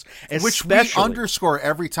office. Which we underscore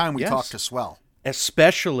every time we talk to Swell.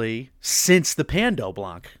 Especially since the Pando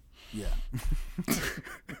Blanc. Yeah.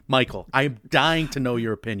 Michael, I'm dying to know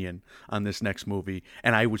your opinion on this next movie,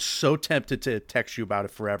 and I was so tempted to text you about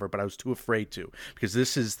it forever, but I was too afraid to, because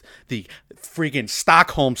this is the freaking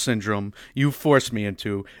Stockholm syndrome you forced me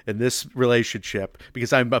into in this relationship,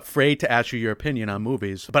 because I'm afraid to ask you your opinion on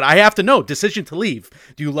movies. But I have to know, Decision to Leave.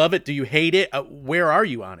 Do you love it? Do you hate it? Where are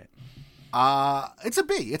you on it? It's a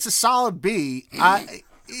B. It's a solid B.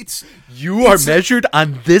 You are measured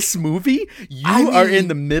on this movie? You are in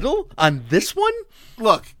the middle on this one?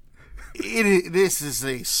 Look, this is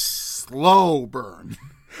a slow burn.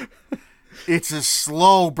 It's a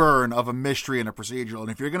slow burn of a mystery and a procedural. And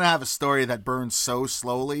if you're going to have a story that burns so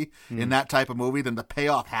slowly in that type of movie, then the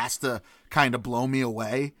payoff has to kind of blow me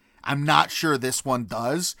away. I'm not sure this one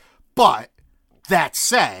does. But that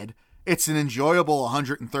said, it's an enjoyable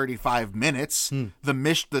 135 minutes.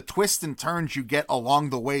 The twists and turns you get along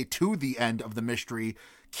the way to the end of the mystery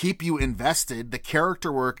keep you invested. The character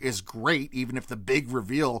work is great, even if the big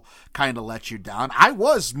reveal kind of lets you down. I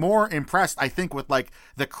was more impressed, I think, with like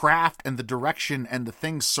the craft and the direction and the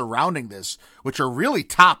things surrounding this, which are really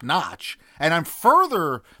top notch. And I'm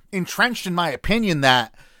further entrenched in my opinion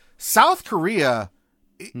that South Korea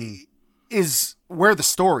is where the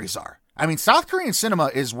stories are. I mean, South Korean cinema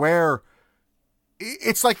is where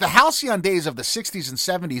it's like the halcyon days of the 60s and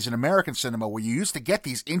 70s in American cinema, where you used to get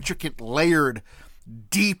these intricate, layered,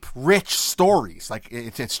 deep, rich stories. Like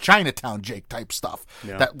it's Chinatown Jake type stuff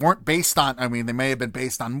that weren't based on, I mean, they may have been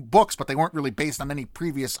based on books, but they weren't really based on any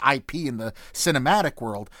previous IP in the cinematic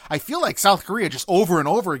world. I feel like South Korea just over and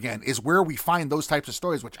over again is where we find those types of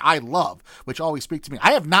stories, which I love, which always speak to me.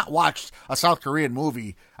 I have not watched a South Korean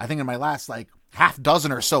movie, I think in my last like half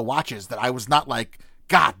dozen or so watches, that I was not like,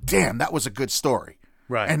 God damn, that was a good story.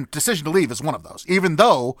 Right. And Decision to Leave is one of those. Even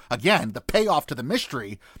though, again, the payoff to the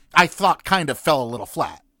mystery, I thought kind of fell a little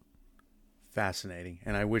flat. Fascinating.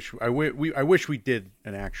 And I wish we did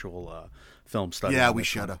an actual film study. Yeah, we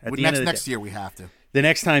should have. Next year we have to. The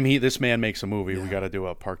next time this man makes a movie, we got to do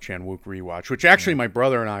a Park Chan-wook rewatch, which actually my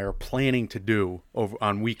brother and I are planning to do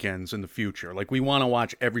on weekends in the future. Like, we want to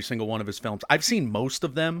watch every single one of his films. I've seen most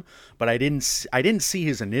of them, but I didn't see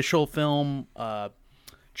his initial film,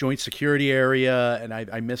 Joint Security Area, and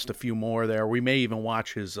I missed a few more there. We may even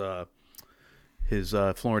watch his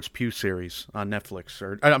Florence Pugh series on Netflix,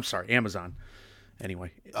 or I'm sorry, Amazon.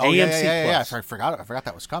 Anyway, AMC Plus. Sorry, I forgot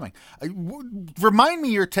that was coming. Remind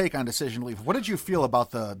me your take on Decision to Leave. What did you feel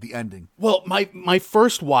about the ending? Well, my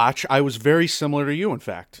first watch, I was very similar to you, in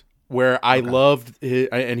fact, where I loved his,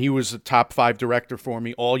 and he was a top 5 director for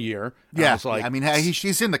me all year. Yeah, I was like, I mean,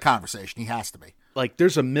 he's in the conversation. He has to be. Like,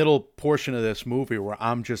 there's a middle portion of this movie where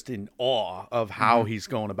I'm just in awe of how he's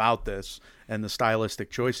going about this and the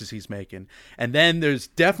stylistic choices he's making. And then there's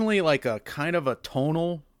definitely like a kind of a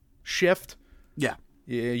tonal shift. Yeah.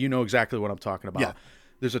 You know exactly what I'm talking about. Yeah.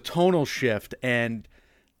 There's a tonal shift, and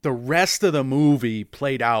the rest of the movie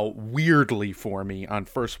played out weirdly for me on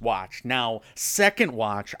first watch. Now, second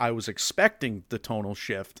watch, I was expecting the tonal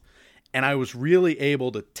shift, and I was really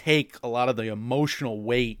able to take a lot of the emotional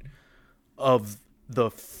weight of the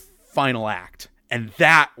final act. And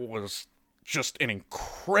that was just an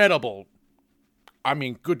incredible, I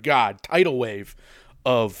mean, good God, tidal wave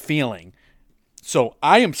of feeling. So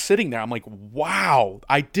I am sitting there, I'm like, wow,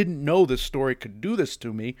 I didn't know this story could do this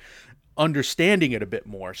to me. understanding it a bit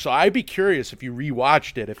more. So I'd be curious if you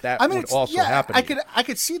rewatched it, if that would it's- also yeah, happen. to you. I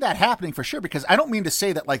could see that happening for sure, because I don't mean to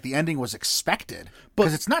say that like the ending was expected,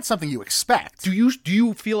 because it's not something you expect. Do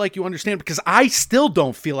you feel like you understand? Because I still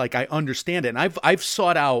don't feel like I understand it. And I've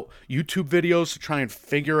sought out YouTube videos to try and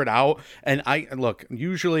figure it out. And look,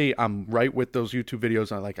 usually I'm right with those YouTube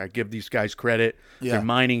videos. I give these guys credit. Yeah. They're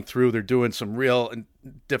mining through. They're doing some real and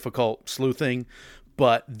difficult sleuthing.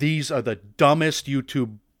 But these are the dumbest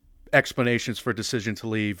YouTube explanations for Decision to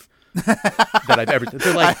Leave that I've ever.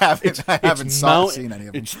 They're like, I haven't seen any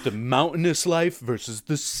of them. It's the mountainous life versus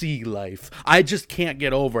the sea life. I just can't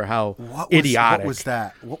get over how idiotic.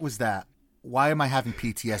 What was that? Why am I having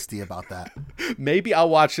PTSD about that? Maybe I'll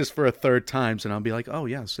watch this for a third time and I'll be like, oh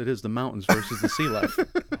yes, it is the mountains versus the sea life.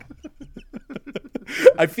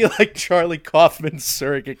 I feel like Charlie Kaufman's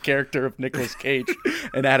surrogate character of Nicolas Cage,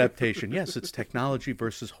 an adaptation. Yes, it's technology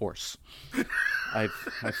versus horse. I've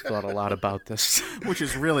thought a lot about this. Which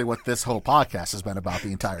is really what this whole podcast has been about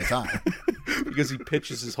the entire time. Because he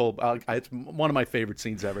pitches his whole it's one of my favorite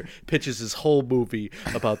scenes ever. Pitches his whole movie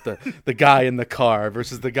about the guy in the car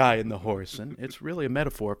versus the guy in the horse, and it's really a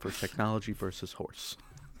metaphor for technology versus horse.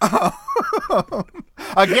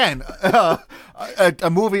 Again, a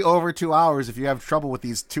movie over 2 hours. If you have trouble with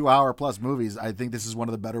these 2 hour plus movies, I think this is one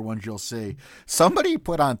of the better ones you'll see. Somebody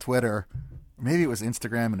put on Twitter, maybe it was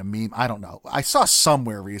Instagram and a meme, I don't know. I saw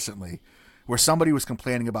somewhere recently where somebody was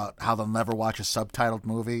complaining about how they'll never watch a subtitled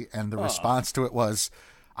movie, and the response to it was,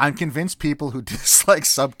 I'm convinced people who dislike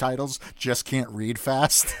subtitles just can't read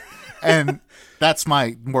fast. And that's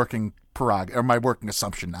my working my working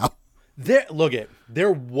assumption now.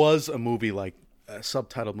 There was a movie, like a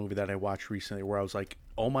subtitled movie that I watched recently where I was like,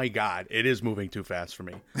 oh my God, it is moving too fast for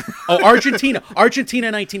me. Oh, Argentina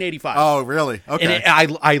 1985. Oh, really? Okay.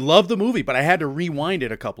 And I love the movie, but I had to rewind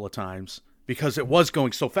it a couple of times because it was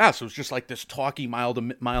going so fast. It was just like this talky mile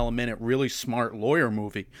a minute, really smart lawyer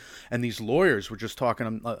movie. And these lawyers were just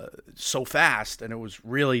talking so fast, and it was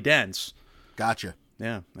really dense. Gotcha.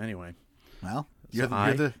 Yeah, anyway. Well,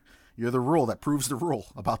 you're the rule that proves the rule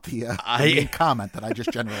about the main comment that I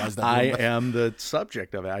just generalized. I am the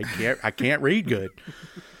subject of it. I can't read good.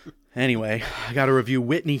 Anyway, I got to review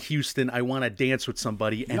Whitney Houston. I want to dance with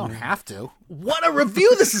somebody. You don't have to. What a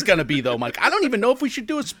review this is going to be, though, Mike. I don't even know if we should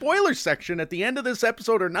do a spoiler section at the end of this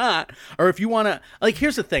episode or not, or if you want to.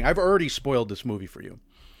 Here's the thing: I've already spoiled this movie for you.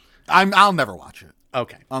 I'll never watch it.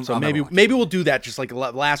 Okay, so maybe we'll do that just like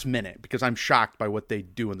last minute, because I'm shocked by what they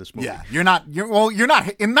do in this movie. Yeah, you're not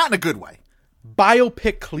in a good way.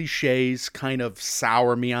 Biopic cliches kind of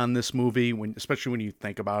sour me on this movie, especially when you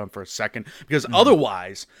think about them for a second, because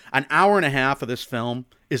otherwise, an hour and a half of this film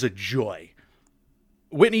is a joy.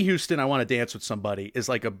 Whitney Houston, I Want to Dance with Somebody, is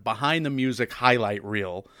like a behind the music highlight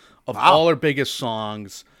reel of all her biggest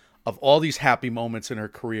songs, of all these happy moments in her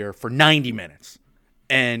career for 90 minutes.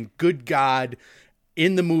 And good God,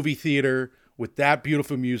 in the movie theater with that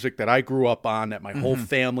beautiful music that I grew up on, that my whole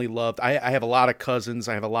family loved. I have a lot of cousins.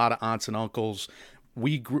 I have a lot of aunts and uncles.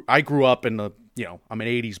 I grew up in I'm an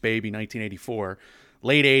 80s baby, 1984.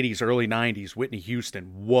 Late 80s, early 90s, Whitney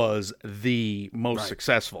Houston was the most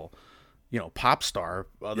successful, pop star,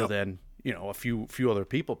 other than, a few other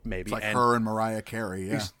people maybe. It's like her and Mariah Carey,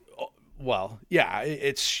 yeah. Well, yeah,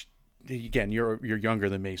 it's... Again, you're younger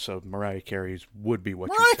than me, so Mariah Carey's would be what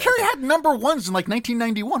you Mariah said. Carey had number ones in like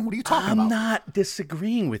 1991. What are you talking about? I'm not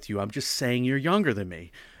disagreeing with you. I'm just saying you're younger than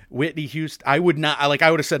me. Whitney Houston, I would not. I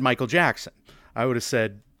would have said Michael Jackson. I would have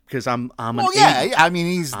said, because I'm an. Well, yeah. I mean,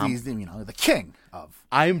 he's the king of.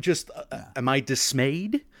 I'm just. Am I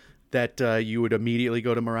dismayed that you would immediately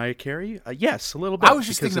go to Mariah Carey? Yes, a little bit. I was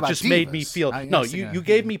just thinking about just divas. made me feel. You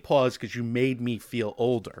gave me pause because you made me feel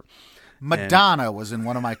older. Madonna was in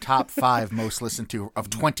one of my top 5 most listened to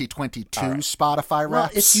of 2022 Spotify raps. Well,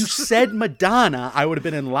 if you said Madonna, I would have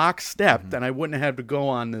been in lockstep, and I wouldn't have had to go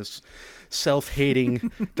on this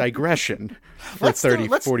self-hating digression for 45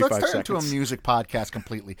 let's turn seconds. to a music podcast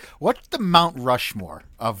completely. What's the Mount Rushmore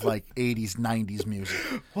of like 80s, 90s music?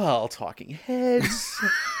 Well, Talking Heads,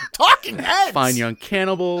 Talking Heads, Fine Young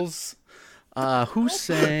Cannibals. Who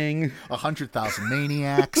sang 100,000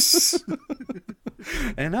 Maniacs?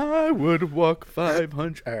 And I would walk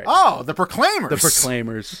 500. All right. Oh, the Proclaimers. The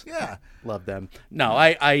Proclaimers. Yeah. Love them. No,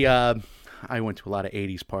 I went to a lot of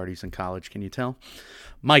 80s parties in college, can you tell?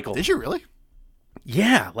 Michael. Did you really?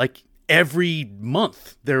 Yeah, like every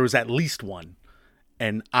month there was at least one.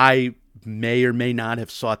 And I may or may not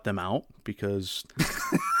have sought them out because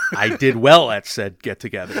I did well at said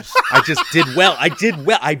get-togethers. I just did well.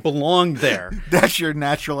 I belonged there. That's your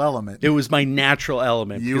natural element. It was my natural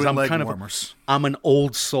element. You because and I'm leg kind warmers. I'm an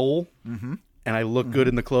old soul, and I look good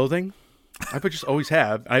in the clothing. I just always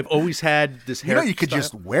have. I've always had this hair. You could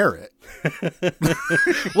just wear it.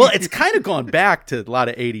 Well, it's kind of gone back to a lot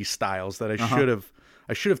of 80s styles that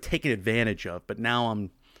I should have taken advantage of, but now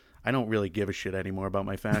I don't really give a shit anymore about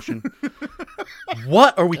my fashion.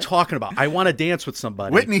 What are we talking about? I Want to Dance with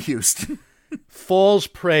Somebody. Whitney Houston. Falls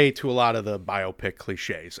prey to a lot of the biopic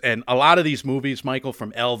cliches. And a lot of these movies, Michael,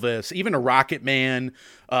 from Elvis, even a Rocket Man,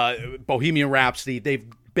 Bohemian Rhapsody, they've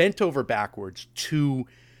bent over backwards to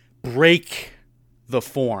break the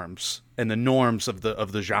forms and the norms of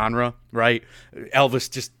the genre, right?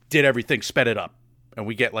 Elvis just did everything, sped it up. And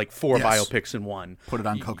we get like 4 biopics in one. Put it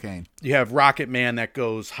on cocaine. You have Rocket Man that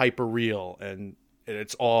goes hyper real, and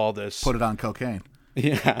it's all this. Put it on cocaine.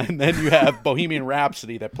 Yeah, and then you have Bohemian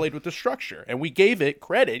Rhapsody that played with the structure, and we gave it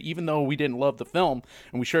credit, even though we didn't love the film,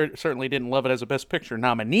 and we certainly didn't love it as a Best Picture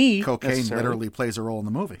nominee. Cocaine literally plays a role in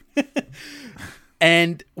the movie.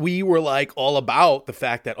 And we were like all about the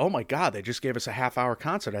fact that, oh my God, they just gave us a half-hour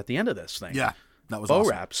concert at the end of this thing. Yeah, that was Bo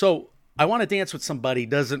awesome. Rap. So I Want to Dance with Somebody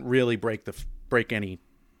doesn't really break any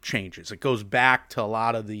changes. It goes back to a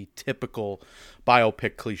lot of the typical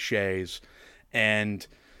biopic cliches, and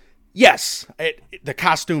yes, the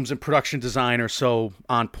costumes and production design are so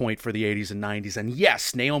on point for the 80s and 90s. And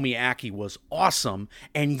yes, Naomi Ackie was awesome.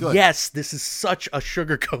 And yes, this is such a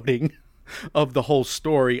sugarcoating of the whole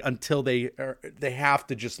story until they have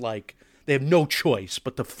to just they have no choice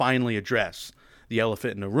but to finally address the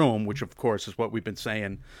elephant in the room, which of course is what we've been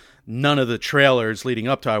saying. None of the trailers leading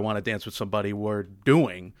up to I Want to Dance with Somebody were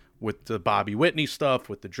doing with the Bobby Whitney stuff,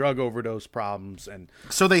 with the drug overdose problems. And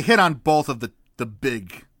so they hit on both of the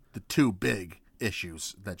two big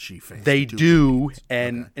issues that she faced. They do,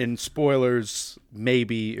 and in spoilers,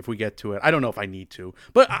 maybe if we get to it, I don't know if I need to,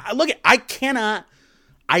 but I cannot.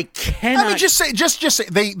 I mean, just say.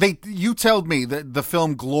 You told me that the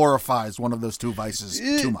film glorifies one of those two vices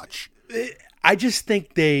too much. I just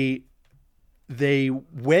think they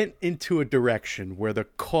went into a direction where the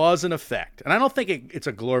cause and effect, and I don't think it's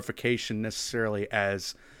a glorification necessarily,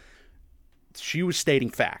 as she was stating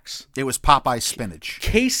facts. It was Popeye spinach.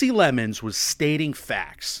 Casey Lemons was stating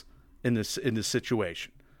facts in this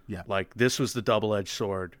situation. Yeah. Like, this was the double-edged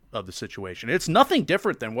sword of the situation. It's nothing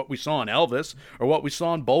different than what we saw in Elvis or what we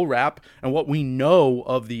saw in Bo Rap and what we know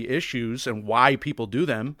of the issues and why people do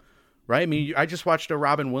them, right? I mean, I just watched a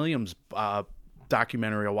Robin Williams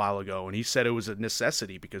documentary a while ago, and he said it was a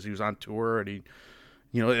necessity because he was on tour, and he,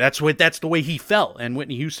 that's the way he felt. And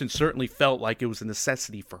Whitney Houston certainly felt like it was a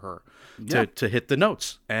necessity for her to hit the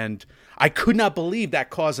notes. And I could not believe that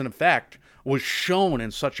cause and effect was shown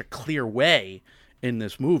in such a clear way in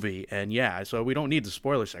this movie. And so we don't need the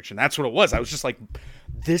spoiler section. That's what it was. I was just like,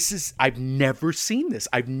 I've never seen this.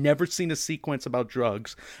 I've never seen a sequence about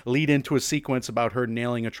drugs lead into a sequence about her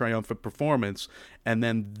nailing a triumphant performance. And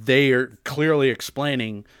then they are clearly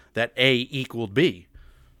explaining that A equaled B.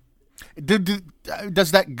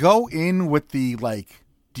 Does that go in with the,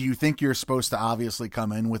 do you think you're supposed to obviously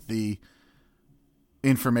come in with the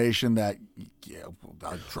information that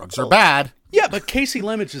drugs are bad? Yeah, but Casey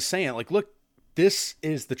Lemons is saying, look, this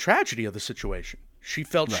is the tragedy of the situation. She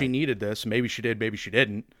felt she needed this. Maybe she did, maybe she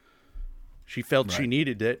didn't. She felt she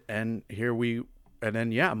needed it, and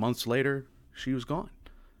then months later, she was gone.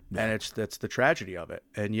 Yeah. And that's the tragedy of it.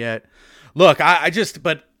 And yet, look,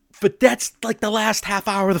 but that's like the last half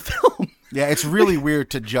hour of the film. Yeah, it's really weird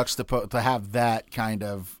to juxtapose, to have that kind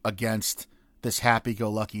of against this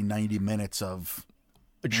happy-go-lucky 90 minutes of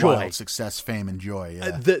joy, wild success, fame, and joy.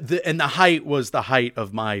 Yeah. The height was the height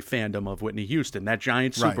of my fandom of Whitney Houston, that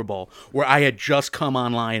giant Super Bowl where I had just come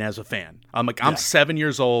online as a fan. I'm 7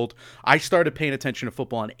 years old. I started paying attention to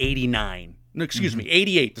football in 89. No, excuse me,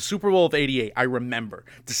 88. The Super Bowl of 88, I remember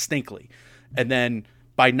distinctly. And then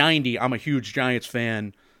by 90, I'm a huge Giants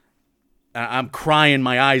fan. I'm crying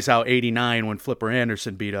my eyes out 89 when Flipper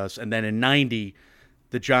Anderson beat us. And then in 90,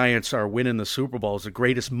 the Giants are winning the Super Bowl. It's the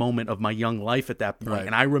greatest moment of my young life at that point. Right.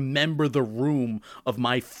 And I remember the room of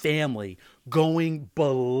my family going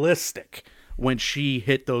ballistic when she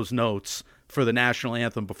hit those notes for the national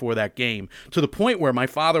anthem before that game, to the point where my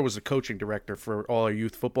father was a coaching director for all our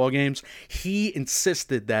youth football games. He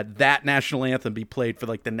insisted that national anthem be played for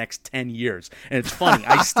the next 10 years. And it's funny.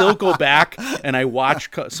 I still go back and I watch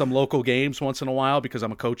some local games once in a while because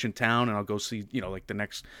I'm a coach in town, and I'll go see, the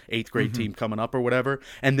next 8th grade team coming up or whatever.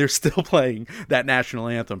 And they're still playing that national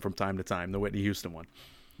anthem from time to time, the Whitney Houston one.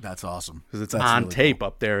 That's awesome. Because it's on really tape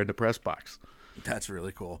up there in the press box. That's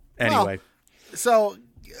really cool. Anyway. So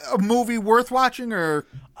a movie worth watching, or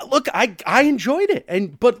look, I enjoyed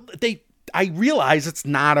it, but I realize it's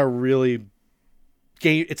not a really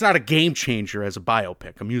game. It's not a game changer as a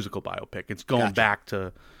biopic, a musical biopic. It's going back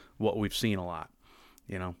to what we've seen a lot.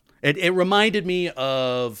 It reminded me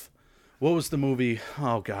of, what was the movie?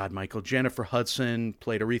 Oh God, Michael. Jennifer Hudson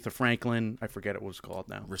played Aretha Franklin. I forget what it was called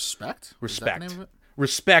now. Respect. Is that the Respect. name of it?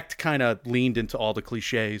 Respect kind of leaned into all the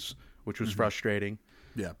cliches, which was frustrating.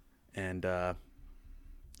 Yeah. And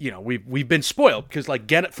we've been spoiled because like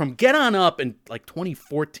Get On Up in like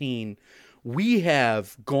 2014, we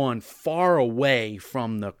have gone far away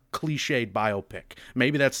from the cliched biopic.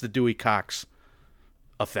 Maybe that's the Dewey Cox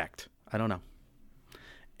effect. I don't know.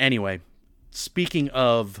 Anyway, speaking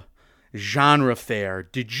of genre fare,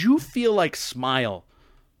 did you feel like Smile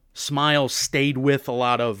stayed with a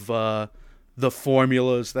lot of the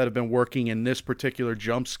formulas that have been working in this particular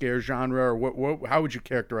jump scare genre, or how would you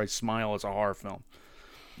characterize Smile as a horror film?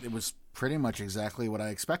 It was pretty much exactly what I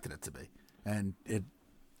expected it to be. And it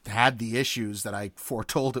had the issues that I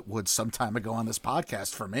foretold it would some time ago on this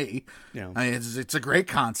podcast for me. Yeah. I mean, it's a great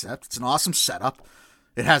concept. It's an awesome setup.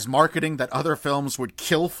 It has marketing that other films would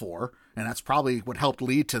kill for, and that's probably what helped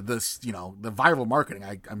lead to this, the viral marketing,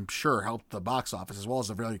 I'm sure helped the box office, as well as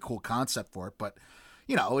a really cool concept for it. But,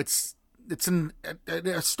 it's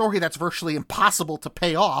a story that's virtually impossible to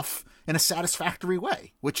pay off in a satisfactory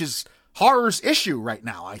way, which is horror's issue right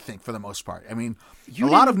now, I think, for the most part. I mean, You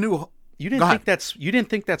didn't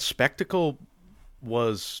think that spectacle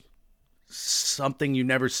was something you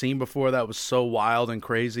never seen before that was so wild and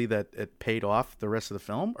crazy that it paid off the rest of the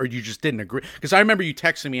film, or you just didn't agree? Because I remember you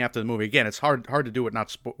texting me after the movie. Again, it's hard to do it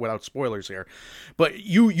without spoilers here, but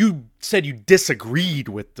you said you disagreed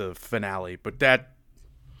with the finale, but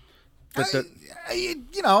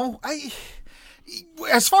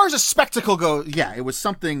as far as a spectacle goes, yeah, it was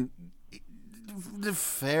something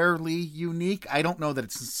fairly unique. I don't know that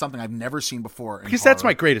it's something I've never seen before. Because that's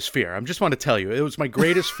my greatest fear. I just want to tell you, it was my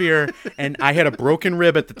greatest fear, and I had a broken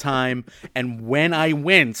rib at the time, and when I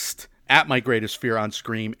winced at my greatest fear on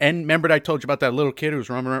Scream, and remember I told you about that little kid who was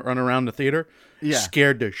running around the theater? Yeah.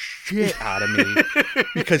 Scared the shit out of me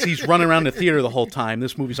because he's running around the theater the whole time.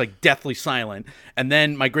 This movie's like deathly silent. And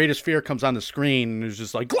then my greatest fear comes on the screen and it's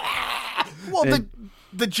just like, "Glah!" Well,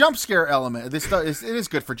 the jump scare element, it is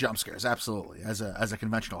good for jump scares, absolutely, as a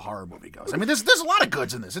conventional horror movie goes. I mean, there's a lot of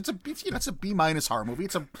goods in this. It's a B- horror movie.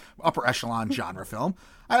 It's a upper echelon genre film.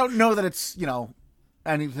 I don't know that it's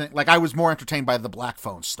anything like, I was more entertained by the Black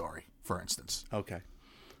Phone story, for instance. Okay.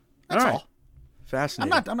 That's all.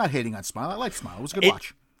 Fascinating. I'm not hating on Smile. I like Smile. It was a good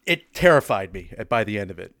watch. It terrified me by the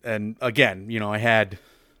end of it. And again,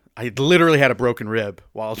 I literally had a broken rib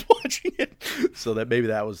while I was watching it. So that maybe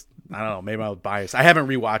that was, I don't know, maybe I was biased. I haven't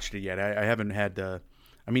rewatched it yet. I haven't had,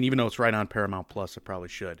 even though it's right on Paramount Plus, I probably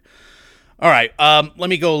should. All right. Let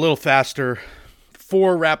me go a little faster.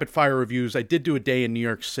 4 rapid fire reviews. I did do a day in New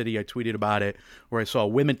York City. I tweeted about it where I saw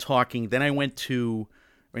women talking. Then I went in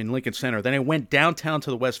Lincoln Center. Then I went downtown to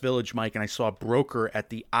the West Village, Mike, and I saw Broker at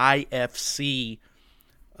the IFC.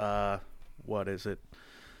 What is it?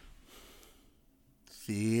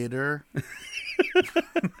 Theater.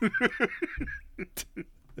 It's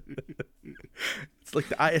like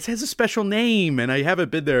it has a special name, and I haven't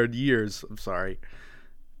been there in years. I'm sorry.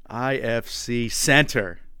 IFC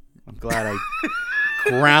Center. I'm glad I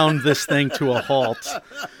ground this thing to a halt.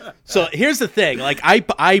 So here's the thing: like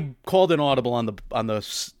I called an audible on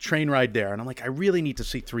the train ride there, and I'm like, I really need to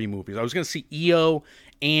see 3 movies. I was going to see EO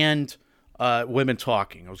and Women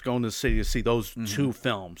Talking. I was going to the city to see those 2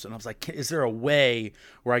 films, and I was like, is there a way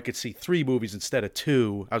where I could see 3 movies instead of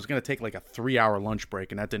 2? I was going to take like a 3-hour lunch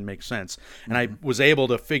break, and that didn't make sense. And I was able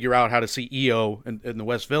to figure out how to see EO in the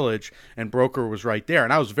West Village, and Broker was right there.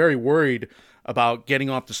 And I was very worried about getting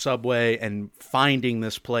off the subway and finding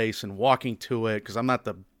this place and walking to it, because I'm not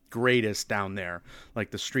the greatest down there.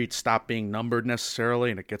 Like, the streets stop being numbered necessarily,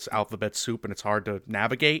 and it gets alphabet soup, and it's hard to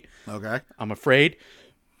navigate. Okay. I'm afraid.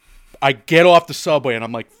 I get off the subway and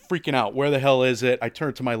I'm like freaking out. Where the hell is it? I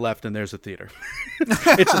turn to my left and there's a theater.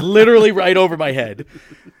 It's literally right over my head.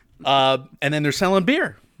 And then they're selling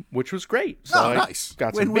beer, which was great. So nice. I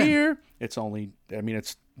got some beer. It's only,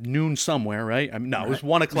 it's noon somewhere, right? It was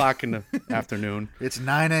 1 o'clock in the afternoon. It's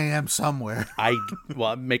 9 a.m. somewhere.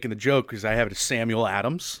 I'm making the joke because I have it as Samuel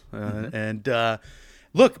Adams. And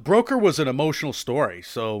look, Broker was an emotional story.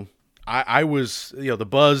 So I was, the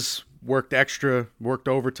buzz worked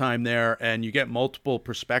overtime there, and you get multiple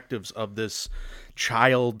perspectives of this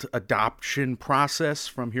child adoption process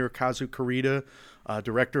from Hirokazu Kurita,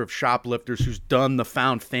 director of Shoplifters, who's done the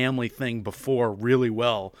found family thing before really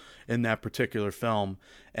well in that particular film.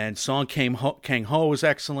 And Song Kang-ho was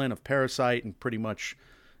excellent, of Parasite, and pretty much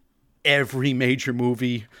every major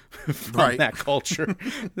movie from that culture.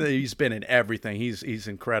 He's been in everything. He's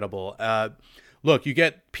incredible. look, you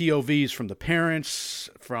get POVs from the parents,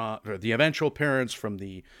 from or the eventual parents, from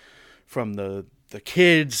the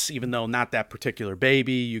kids, even though not that particular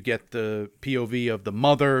baby. You get the POV of the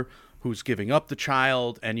mother who's giving up the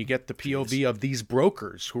child, and you get the POV of these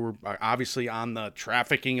brokers who are obviously on the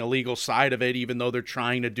trafficking illegal side of it, even though they're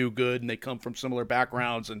trying to do good and they come from similar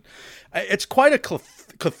backgrounds. And it's quite a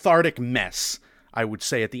cathartic mess, I would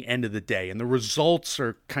say, at the end of the day. And the results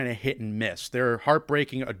are kind of hit and miss. There are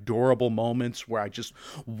heartbreaking, adorable moments where I just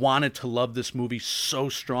wanted to love this movie so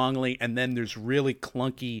strongly, and then there's really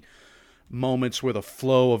clunky moments where the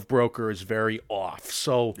flow of Broker is very off.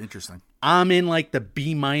 So Interesting. I'm in like the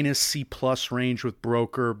B- C+ range with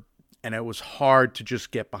Broker, and it was hard to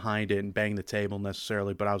just get behind it and bang the table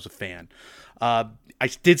necessarily, but I was a fan. I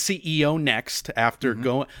did see EO next after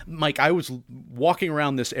going. Mike, I was walking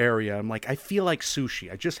around this area. I'm like, I feel like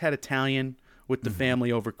sushi. I just had Italian with the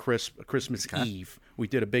family over Christmas Eve. We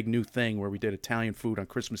did a big new thing where we did Italian food on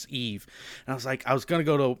Christmas Eve. And I was like, I was going to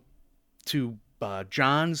go to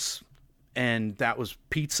John's, and that was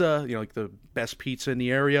pizza, like the best pizza in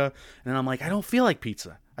the area. And I'm like, I don't feel like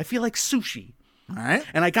pizza. I feel like sushi. All right.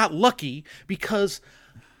 And I got lucky because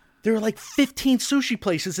there were like 15 sushi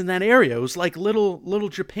places in that area. It was like little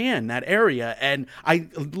Japan, that area. And I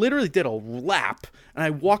literally did a lap, and I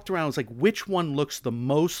walked around. I was like, which one looks the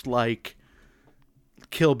most like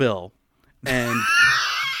Kill Bill? And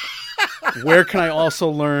where can I also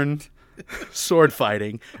learn sword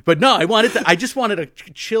fighting? But no, I just wanted a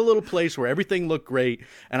chill little place where everything looked great.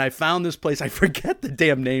 And I found this place. I forget the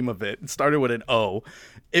damn name of it. It started with an O.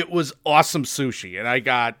 It was awesome sushi, and I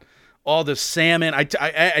got all the salmon. I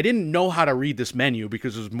didn't know how to read this menu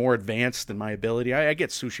because it was more advanced than my ability. I get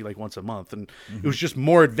sushi like once a month, and it was just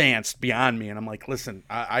more advanced beyond me. And I'm like, listen,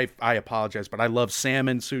 I apologize, but I love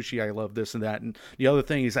salmon sushi. I love this and that. And the other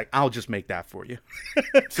thing, he's like, I'll just make that for you.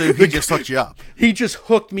 So he just hooked you up. He just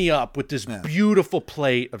hooked me up with this beautiful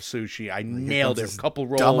plate of sushi. I nailed it. A couple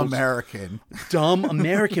rolls. Dumb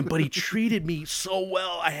American. But he treated me so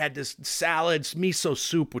well. I had this salads, miso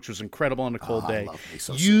soup, which was incredible on a cold day. I love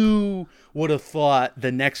miso soup. You would have thought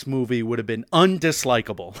the next movie would have been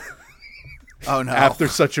undislikable. Oh no! After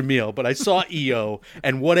such a meal, but I saw EO,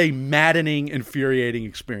 and what a maddening, infuriating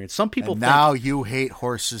experience. Some people And think now you hate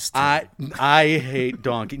horses too. I hate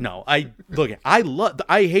donkey. No, I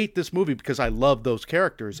hate this movie because I love those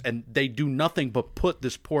characters, and they do nothing but put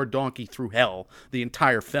this poor donkey through hell the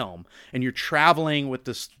entire film. And you're traveling with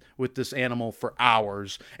this animal for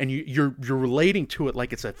hours, and you're relating to it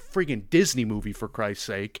like it's a friggin' Disney movie, for Christ's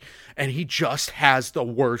sake, and he just has the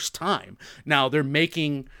worst time. Now they're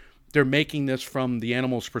making this from the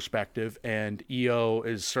animal's perspective, and EO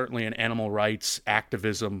is certainly an animal rights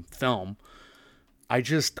activism film. I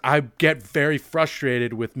get very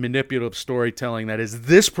frustrated with manipulative storytelling that is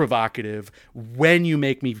this provocative when you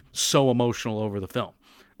make me so emotional over the film,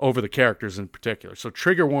 over the characters in particular. So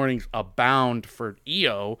trigger warnings abound for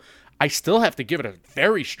EO. I still have to give it a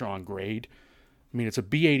very strong grade. I mean, it's a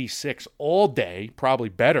B86 all day, probably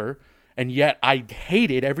better, and yet I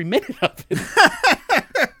hated every minute of it.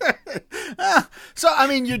 So, I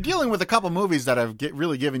mean, you're dealing with a couple movies that have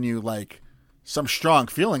really given you, like, some strong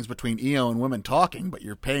feelings between EO and women talking, but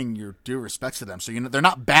you're paying your due respects to them. So, they're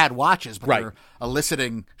not bad watches, but Right. they're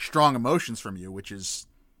eliciting strong emotions from you, which is,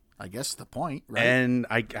 I guess, the point, right? And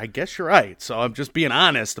I guess you're right. So I'm just being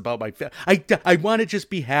honest about my... I want to just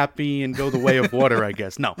be happy and go the way of water, I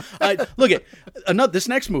guess. No. Look at this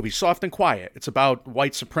next movie, Soft and Quiet. It's about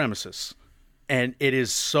white supremacists. And it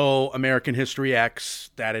is so American History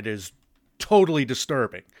X that it is totally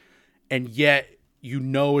disturbing. And yet,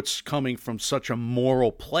 it's coming from such a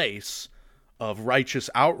moral place of righteous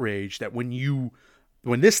outrage that when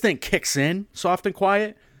this thing kicks in, Soft and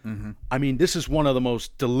Quiet... Mm-hmm. I mean, this is one of the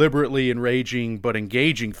most deliberately enraging but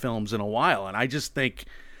engaging films in a while, and I just think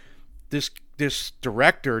this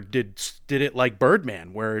director did it like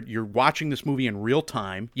Birdman, where you're watching this movie in real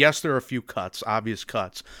time. Yes, there are a few cuts, obvious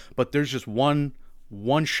cuts, but there's just one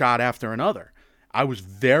shot after another. I was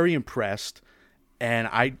very impressed, and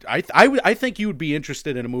I think you would be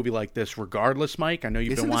interested in a movie like this, regardless, Mike. I know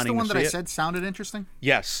you've been wanting to see it. Isn't this the one that I said sounded interesting?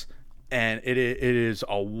 Yes. And it is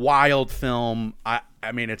a wild film.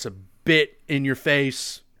 I mean, it's a bit in your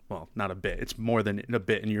face. Well, not a bit. It's more than a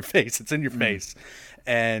bit in your face. It's in your face.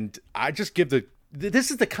 And I just give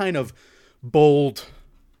this is the kind of bold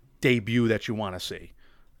debut that you want to see.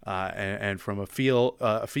 And from a female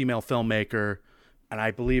filmmaker, and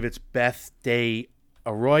I believe it's Beth De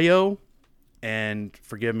Arroyo. And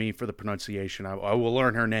forgive me for the pronunciation. I will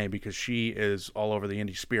learn her name because she is all over the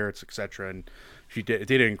indie spirits, etc. And she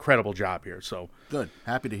did an incredible job here. So good.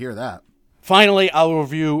 Happy to hear that. Finally, I'll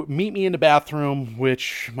review Meet Me in the Bathroom,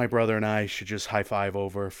 which my brother and I should just high five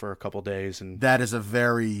over for a couple days. And That is a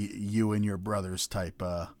very you and your brothers type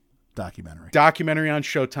documentary. documentary on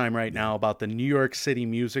Showtime right now about the New York City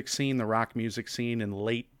music scene, the rock music scene in the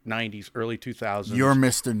late 90s, early 2000s. You're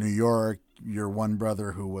Mr. New York. Your one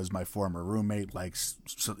brother, who was my former roommate, likes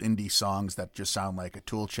indie songs that just sound like a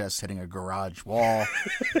tool chest hitting a garage wall.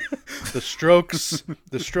 The Strokes,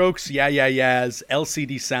 Yeah Yeah Yeahs,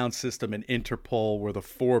 LCD Sound System, and Interpol were the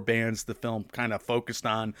four bands the film kind of focused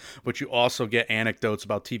on, but you also get anecdotes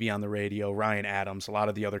about TV on the Radio, Ryan Adams, a lot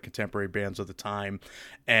of the other contemporary bands of the time,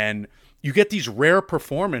 and you get these rare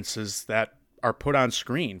performances that are put on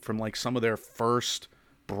screen from like some of their first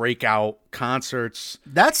breakout concerts.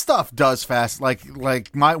 That stuff does fast. Like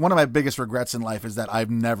one of my biggest regrets in life is that I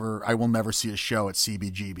will never see a show at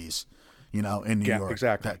CBGB's, in New York.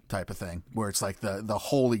 Exactly. That type of thing, where it's like the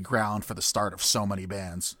holy ground for the start of so many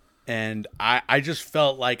bands. And I just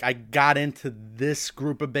felt like I got into this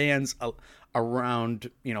group of bands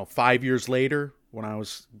around 5 years later when I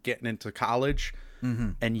was getting into college,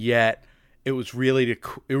 and yet it was really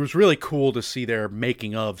cool to see their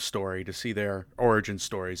making of story, to see their origin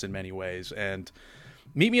stories in many ways. And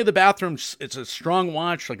Meet Me in the Bathroom, it's a strong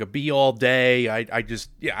watch, like a be all day.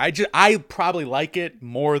 I probably like it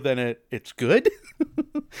more than it's good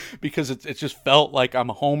because it just felt like I'm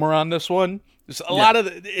a homer on this one. There's a lot of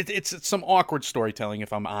it's some awkward storytelling,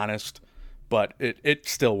 if I'm honest, but it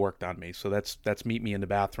still worked on me. So that's Meet Me in the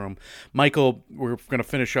Bathroom. Michael, we're going to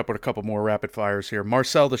finish up with a couple more rapid fires here.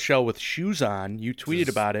 Marcel the Shell with Shoes On. You tweeted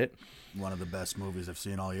about it. One of the best movies I've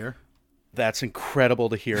seen all year. That's incredible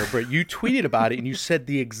to hear. But you tweeted about it, and you said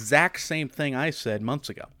the exact same thing I said months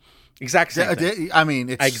ago. Exact same thing. I mean,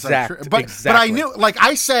 it's exactly. But I knew, like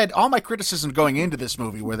I said, all my criticism going into this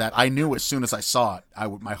movie were that I knew as soon as I saw it,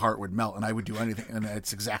 my heart would melt and I would do anything. And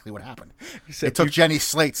it's exactly what happened. It took Jenny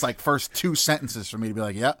Slate's first two sentences for me to be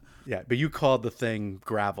like, yeah. Yeah, but you called the thing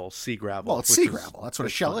gravel, sea gravel. Well, it's sea gravel. That's what a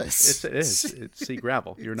shell is. It is. It's sea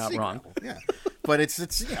gravel. You're not wrong. Gravel, yeah, but it's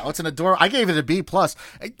an adorable. I gave it a B+.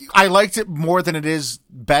 I liked it more than it is.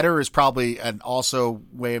 Better is probably an also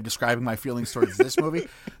way of describing my feelings towards this movie.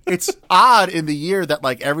 It's odd in the year that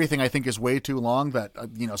everything I think is way too long. That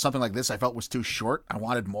something like this I felt was too short. I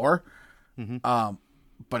wanted more. Mm-hmm.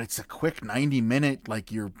 But it's a quick 90-minute.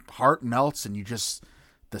 Your heart melts and you just.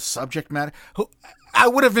 The subject matter. I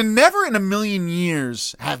would have never in a million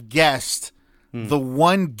years have guessed the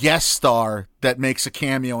one guest star that makes a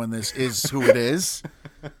cameo in this is who it is.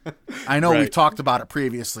 I know we've talked about it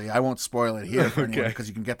previously. I won't spoil it here for anyone because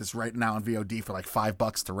you can get this right now on VOD for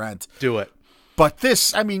 $5 to rent. Do it. But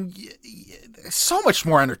this, I mean, so much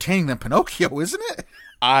more entertaining than Pinocchio, isn't it?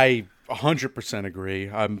 I 100% agree.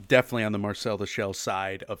 I'm definitely on the Marcel the Shell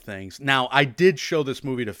side of things. Now, I did show this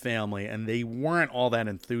movie to family, and they weren't all that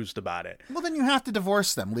enthused about it. Well, then you have to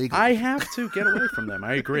divorce them legally. I have to get away from them.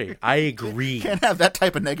 I agree. You can't have that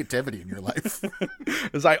type of negativity in your life.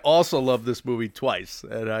 Because I also love this movie twice.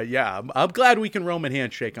 And I'm glad we can Roman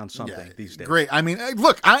handshake on something these days. Great. I mean,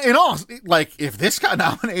 look, if this got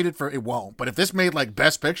nominated for, it won't. But if this made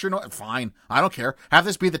Best Picture, fine. I don't care. Have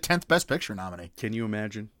this be the 10th Best Picture nominee. Can you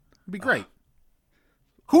imagine? It'd be great.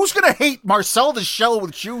 Who's going to hate Marcel the Shell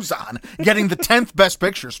with Shoes On getting the 10th Best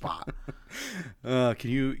Picture spot? Can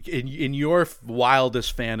you, in your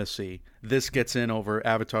wildest fantasy, this gets in over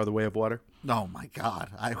Avatar: The Way of Water? Oh, my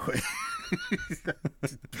God. I would.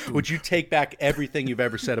 Would you take back everything you've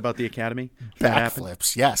ever said about the Academy?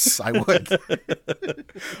 Backflips. Yes, I would.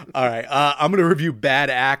 All right. I'm going to review Bad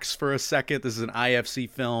Axe for a second. This is an IFC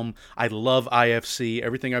film. I love IFC.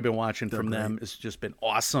 Everything I've been watching from them has just been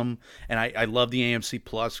awesome. And I love the AMC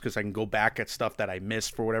Plus because I can go back at stuff that I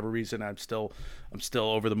missed for whatever reason. I'm still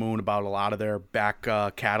over the moon about a lot of their back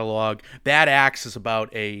catalog. Bad Axe is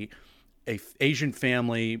about a Asian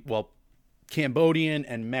family, Cambodian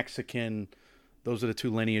and Mexican, those are the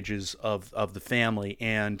two lineages of the family,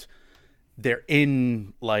 and they're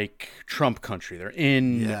in Trump country. They're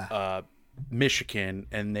in Michigan,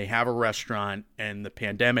 and they have a restaurant, and the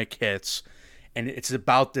pandemic hits, and it's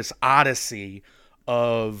about this odyssey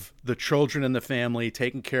of the children in the family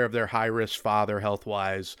taking care of their high-risk father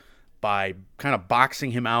health-wise by kind of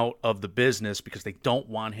boxing him out of the business because they don't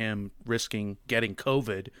want him risking getting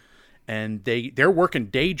COVID, and they're working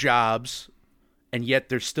day jobs. And yet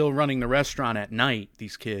they're still running the restaurant at night,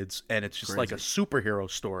 these kids. And it's just like a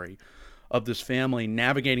superhero story of this family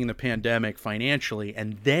navigating the pandemic financially.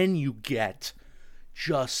 And then you get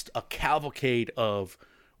just a cavalcade of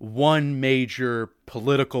one major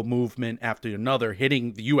political movement after another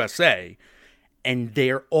hitting the USA. And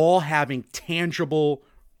they're all having tangible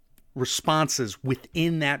responses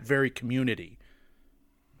within that very community.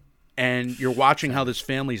 And you're watching how this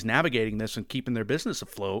family's navigating this and keeping their business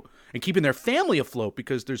afloat and keeping their family afloat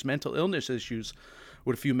because there's mental illness issues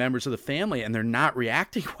with a few members of the family, and they're not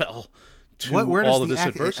reacting well to all of this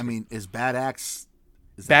adversity. I mean, is Bad Axe?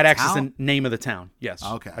 Bad Axe is the name of the town. Yes.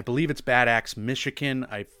 Okay. I believe it's Bad Axe, Michigan.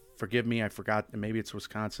 Forgive me, I forgot. Maybe it's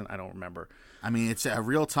Wisconsin. I don't remember. I mean, it's a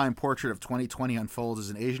real-time portrait of 2020 unfolds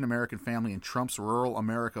as an Asian-American family in Trump's rural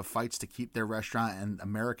America fights to keep their restaurant and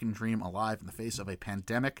American dream alive in the face of a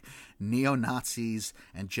pandemic, neo-Nazis,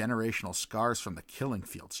 and generational scars from the killing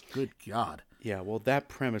fields. Good God. Yeah, well, that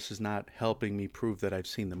premise is not helping me prove that I've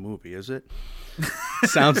seen the movie, is it?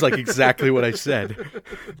 Sounds like exactly what I said.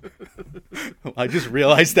 I just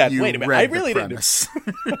realized that. Wait a minute, I really didn't.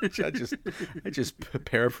 I just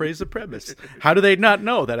paraphrased the premise. How do they not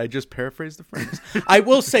know that I just paraphrased the premise? I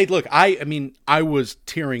will say, look, I mean, I was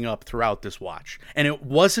tearing up throughout this watch, and it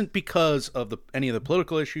wasn't because of any of the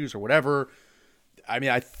political issues or whatever. I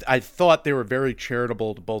mean, I thought they were very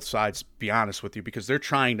charitable to both sides, to be honest with you, because they're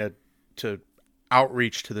trying to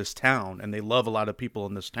outreach to this town, and they love a lot of people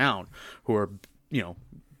in this town who are,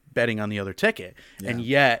 betting on the other ticket. Yeah. And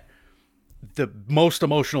yet the most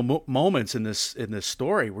emotional moments in this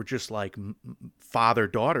story were just like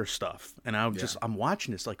father-daughter stuff. And I'm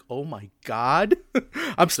watching this like, oh my God,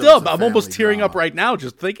 I'm almost tearing up right now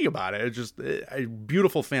just thinking about it. It's just a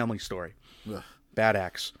beautiful family story. Ugh. Bad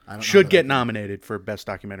Axe should get nominated for Best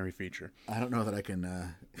Documentary Feature. I don't know that I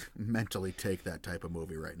can mentally take that type of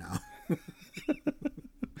movie right now.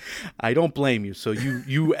 I don't blame you. So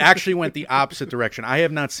you actually went the opposite direction. I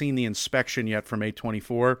have not seen The Inspection yet from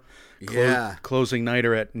A24. Closing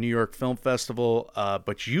nighter at New York Film Festival.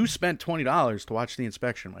 But you spent $20 to watch The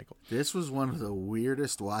Inspection, Michael. This was one of the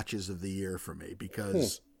weirdest watches of the year for me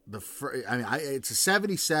because it's a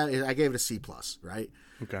 77. I gave it a C+, right?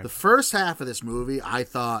 Okay. The first half of this movie, I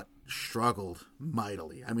thought, struggled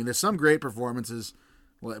mightily. I mean, there's some great performances,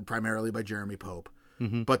 primarily by Jeremy Pope,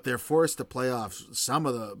 but they're forced to play off some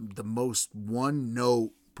of the most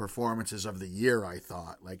one-note performances of the year, I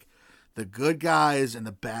thought. Like, the good guys and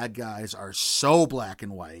the bad guys are so black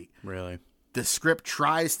and white. Really? The script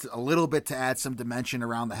tries a little bit to add some dimension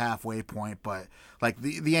around the halfway point, but like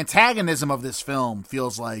the antagonism of this film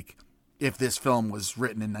feels like if this film was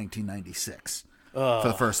written in 1996. For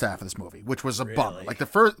the first half of this movie, which was a bummer. Like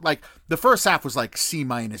the first half was like C-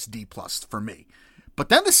 D+ for me, but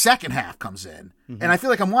then the second half comes in, and I feel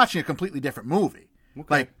like I'm watching a completely different movie. Okay.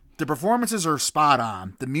 Like the performances are spot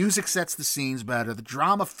on, the music sets the scenes better, the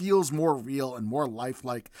drama feels more real and more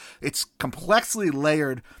lifelike. It's complexly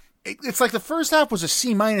layered. It's like the first half was a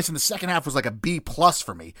C- and the second half was like a B+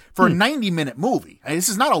 for me for a 90-minute movie. I mean, this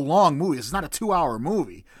is not a long movie. This is not a 2-hour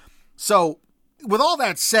movie. So, with all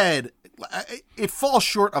that said, it falls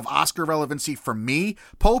short of Oscar relevancy for me.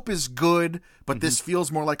 Pope is good, but this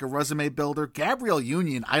feels more like a resume builder. Gabrielle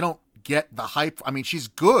Union, I don't get the hype. I mean, she's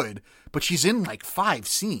good, but she's in like 5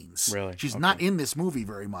 scenes. Really? She's not in this movie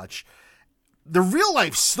very much. The real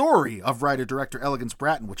life story of writer-director Elegance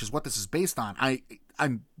Bratton, which is what this is based on,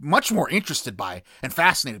 I'm much more interested by and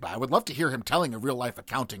fascinated by. I would love to hear him telling a real life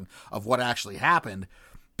accounting of what actually happened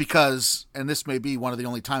because, and this may be one of the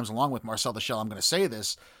only times along with Marcel the Shell I'm going to say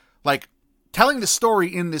this, like, telling the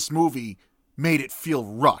story in this movie made it feel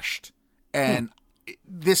rushed. And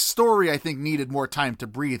this story, I think, needed more time to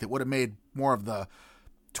breathe. It would have made more of the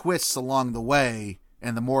twists along the way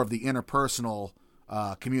and the more of the interpersonal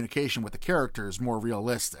communication with the characters more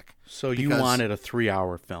realistic. So you wanted a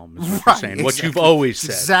 3-hour film, is what you're saying. Exactly. What you've always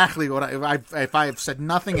said. Exactly what if I have said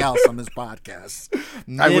nothing else on this podcast.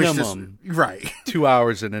 Minimum. 2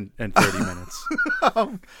 hours and 30 minutes.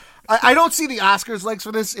 I don't see the Oscars legs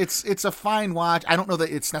for this. It's a fine watch. I don't know that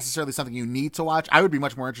it's necessarily something you need to watch. I would be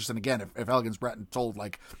much more interested, again, if Elegance Bratton told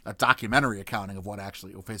like a documentary accounting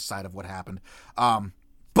of his side of what happened.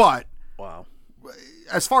 But wow,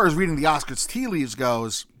 as far as reading the Oscars tea leaves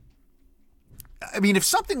goes, I mean, if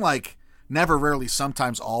something like Never, Rarely,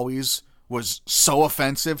 Sometimes, Always was so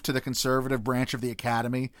offensive to the conservative branch of the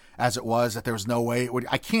Academy as it was that there was no way it would,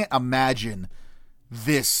 I can't imagine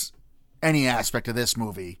any aspect of this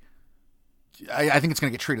movie. I think it's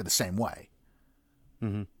going to get treated the same way.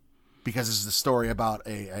 Because this is the story about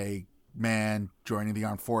a man joining the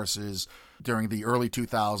armed forces during the early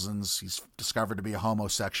 2000s. He's discovered to be a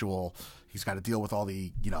homosexual. He's got to deal with all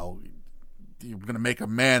the, you're going to make a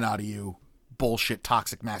man out of you bullshit,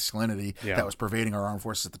 toxic masculinity that was pervading our armed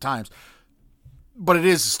forces at the times. But it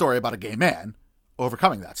is a story about a gay man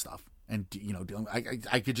overcoming that stuff. And,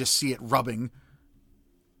 I could just see it rubbing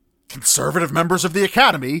conservative members of the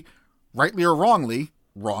Academy, rightly or wrongly,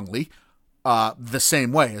 the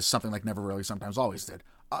same way as something like Never Really, Sometimes Always did.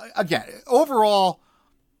 Again, overall,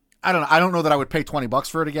 I don't know. I don't know that I would pay $20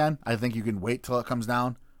 for it again. I think you can wait till it comes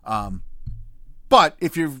down. But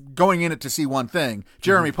if you're going in it to see one thing,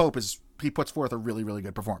 Jeremy Pope he puts forth a really, really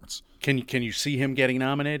good performance. Can you see him getting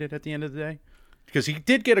nominated at the end of the day? Because he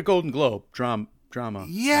did get a Golden Globe drama.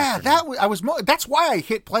 Yeah, that's why I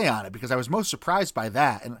hit play on it, because I was most surprised by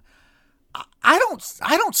that. And I don't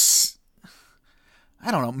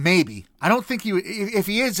know. Maybe I don't think he would. If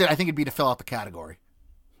he is, I think it'd be to fill out the category.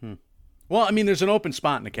 Well, I mean, there's an open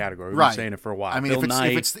spot in the category. We've been saying it for a while. I mean,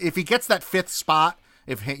 if he gets that 5th spot,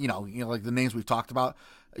 if you know, like the names we've talked about,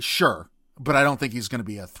 sure, but I don't think he's going to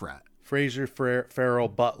be a threat. Fraser, Farrell,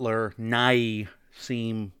 Butler, Nye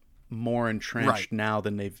seem more entrenched now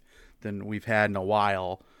than we've had in a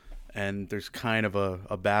while, and there's kind of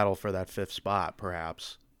a battle for that 5th spot,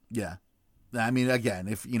 perhaps. Yeah. I mean, again,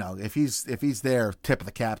 if he's there, tip of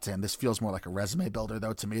the cap to him. This feels more like a resume builder,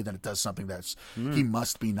 though, to me, than it does something that's he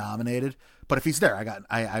must be nominated. But if he's there,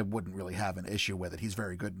 I wouldn't really have an issue with it. He's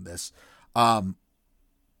very good in this.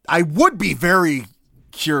 I would be very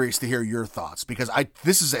curious to hear your thoughts, because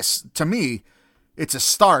to me, it's a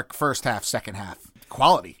stark first half, second half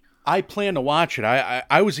quality. I plan to watch it.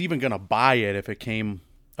 I was even going to buy it if it came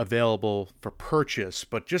available for purchase,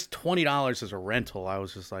 but just $20 as a rental, I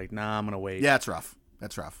was just like, nah, I'm gonna wait. Yeah, it's rough.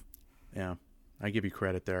 That's rough. Yeah, I give you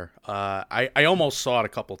credit there. I almost saw it a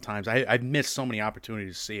couple of times. I've missed so many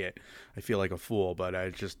opportunities to see it. I feel like a fool, but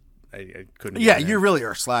I couldn't. Yeah, you really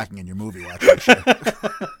are slacking in your movie watching.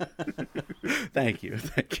 Thank you.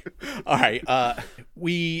 All right,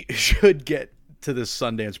 we should get to this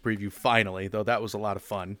Sundance preview finally, though that was a lot of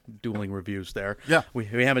fun, dueling reviews there. Yeah. We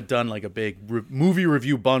haven't done like a big movie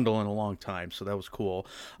review bundle in a long time, so that was cool.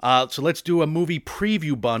 So let's do a movie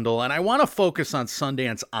preview bundle, and I want to focus on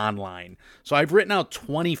Sundance Online. So I've written out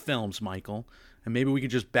 20 films, Michael, and maybe we could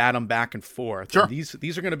just bat them back and forth. Sure. And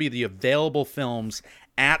these are going to be the available films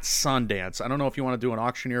at Sundance. I don't know if you want to do an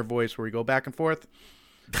auctioneer voice where we go back and forth.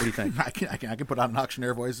 What do you think? I can put on an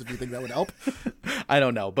auctioneer voice if you think that would help. I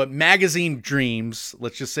don't know, but Magazine Dreams,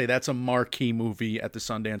 let's just say that's a marquee movie at the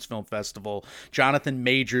Sundance Film Festival. Jonathan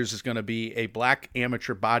Majors is going to be a black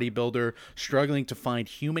amateur bodybuilder struggling to find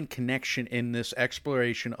human connection in this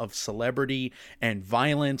exploration of celebrity and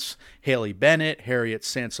violence. Haley Bennett, Harriet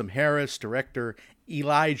Sansom Harris, director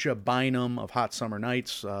Elijah Bynum of Hot Summer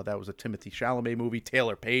Nights. That was a Timothy Chalamet movie.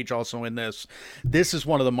 Taylor Page also in this. This is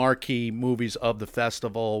one of the marquee movies of the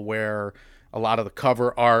festival where a lot of the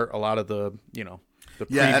cover art, a lot of the, the previews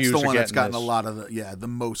that's the one that's gotten this. a lot of the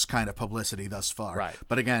most kind of publicity thus far. Right.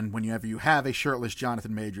 But again, whenever you have a shirtless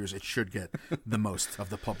Jonathan Majors, it should get the most of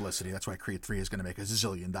the publicity. That's why Creed 3 is going to make $1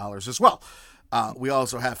 zillion as well. We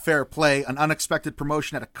also have Fair Play, an unexpected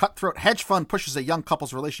promotion at a cutthroat hedge fund pushes a young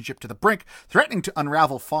couple's relationship to the brink, threatening to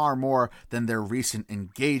unravel far more than their recent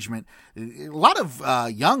engagement. A lot of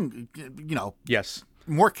young, Yes.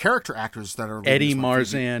 more character actors that are Eddie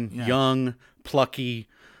Marzan, young, plucky,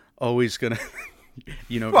 always going to...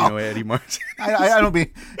 You know Eddie Marzan. I don't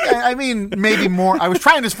mean. I mean maybe more. I was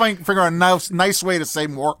trying to figure out a nice way to say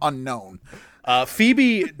more unknown.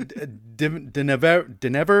 Phoebe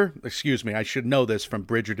Denever, excuse me, I should know this from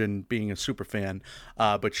Bridgerton, being a super fan,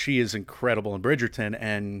 but she is incredible in Bridgerton,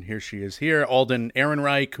 and here she is here. Alden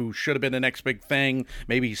Ehrenreich, who should have been the next big thing,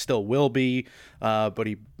 maybe he still will be, but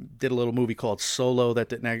he did a little movie called Solo that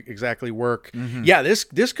didn't exactly work. Mm-hmm. Yeah,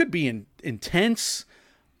 this could be intense,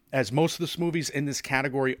 as most of the movies in this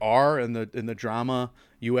category are in the drama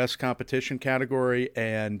U.S. competition category,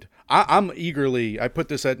 and I put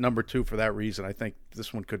this at number 2 for that reason. I think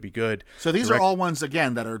this one could be good. So these are all ones,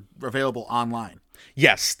 again, that are available online.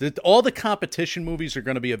 Yes, all the competition movies are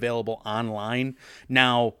going to be available online.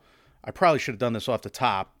 Now, I probably should have done this off the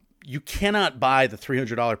top. You cannot buy the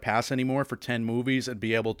 $300 pass anymore for 10 movies and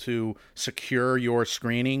be able to secure your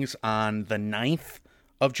screenings on the 9th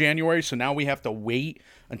of January. So now we have to wait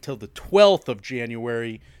until the 12th of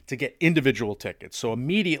January to get individual tickets. So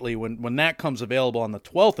immediately when that comes available on the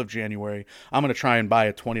 12th of January, I'm going to try and buy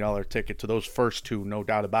a $20 ticket to those first 2, no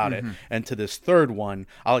doubt about it. And to this third one,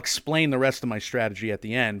 I'll explain the rest of my strategy at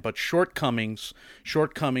the end. But shortcomings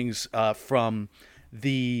from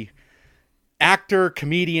the actor,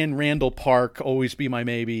 comedian Randall Park, always be my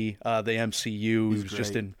maybe, the MCU, who's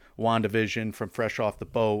just in WandaVision from Fresh Off the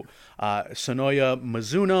Boat. Sonoya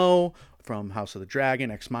Mizuno from House of the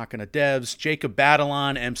Dragon, Ex Machina devs. Jacob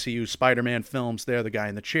Batalon, MCU Spider-Man films, there, the guy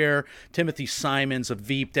in the chair. Timothy Simons of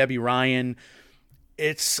Veep. Debbie Ryan.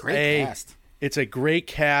 It's a great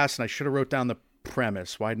cast, and I should have wrote down the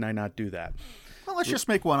premise. Why didn't I not do that? Well, let's just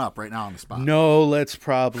make one up right now on the spot. No, let's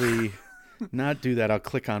probably... not do that. I'll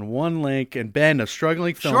click on one link. And Ben, a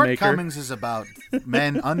struggling filmmaker. Shortcomings is about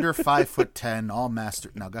men under 5'10", all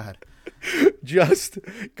master. No, go ahead. Just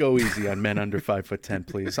go easy on men under 5'10",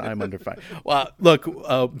 please. I'm under 5. Well, look,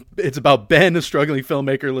 it's about Ben, a struggling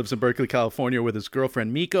filmmaker, lives in Berkeley, California, with his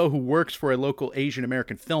girlfriend Miko, who works for a local Asian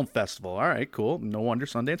American film festival. All right, cool. No wonder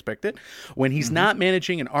Sundance picked it. When he's not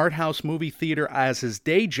managing an art house movie theater as his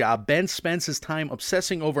day job, Ben spends his time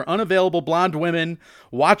obsessing over unavailable blonde women,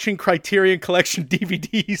 watching Criterion Collection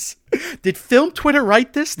DVDs. Did Film Twitter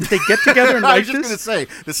write this? Did they get together and I write was just this? going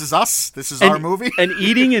to say, this is us. This is our movie. And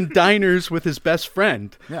eating in diners with his best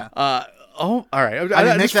friend. Yeah. All right. I mean,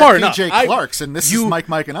 That's make far that PJ enough. Clark's, and this is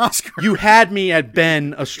Mike and Oscar. You had me at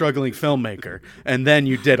Ben, a struggling filmmaker, and then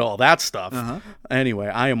you did all that stuff. Anyway,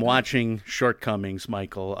 I am watching Shortcomings,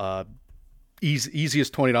 Michael.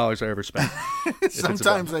 Easiest $20 I ever spent.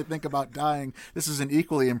 Sometimes I think about dying. This is an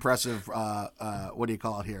equally impressive, what do you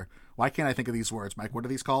call it here? Why can't I think of these words, Mike? What are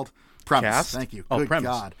these called? Premise. Cast? Thank you. Oh, Good premise.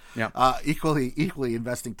 God. Yeah. Equally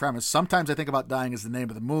investing premise. Sometimes I think about dying is the name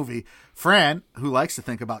of the movie. Fran, who likes to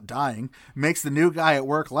think about dying, makes the new guy at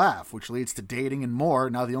work laugh, which leads to dating and more.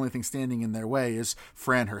 Now the only thing standing in their way is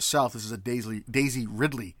Fran herself. This is a Daisy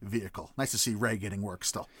Ridley vehicle. Nice to see Ray getting work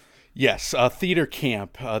still. Yes, theater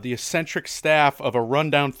camp. The eccentric staff of a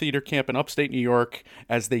rundown theater camp in upstate New York,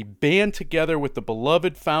 as they band together with the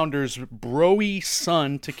beloved founder's bro-y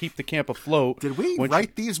son to keep the camp afloat. Did we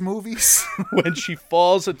write these movies? When she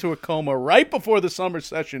falls into a coma right before the summer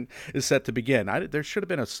session is set to begin. There should have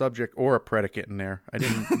been a subject or a predicate in there. I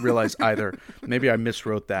didn't realize either. Maybe I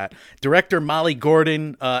miswrote that. Director Molly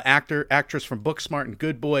Gordon, actress from Booksmart and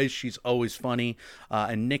Good Boys. She's always funny.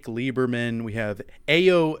 And Nick Lieberman. We have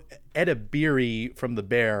Ayo Edebiri from The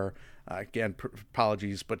Bear. Again,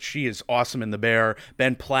 apologies, but she is awesome in The Bear.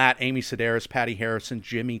 Ben Platt, Amy Sedaris, Patty Harrison,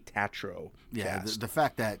 Jimmy Tatro. Yeah, the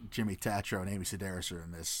fact that Jimmy Tatro and Amy Sedaris are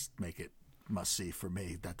in this make it must see for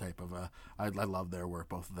me. That type of I love their work,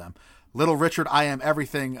 both of them. Little Richard, I Am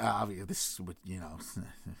Everything. This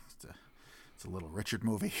it's a Little Richard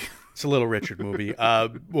movie. It's a Little Richard movie.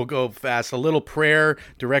 We'll go fast. A Little Prayer,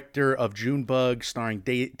 director of Junebug, starring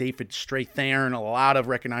David Strathairn. A lot of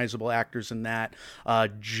recognizable actors in that.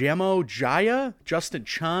 Jemo Jaya, Justin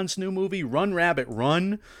Chan's new movie, Run Rabbit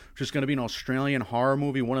Run, which is going to be an Australian horror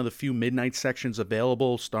movie, one of the few midnight sections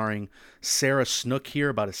available, starring Sarah Snook here,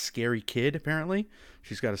 about a scary kid, apparently.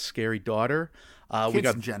 She's got a scary daughter.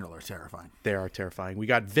 Kids in general are terrifying. They are terrifying. We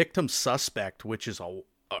got Victim Suspect, which is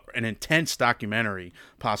an intense documentary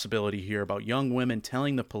possibility here about young women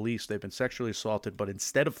telling the police they've been sexually assaulted, but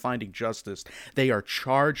instead of finding justice, they are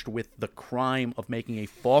charged with the crime of making a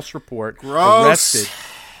false report,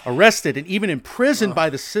 arrested and even imprisoned by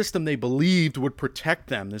the system they believed would protect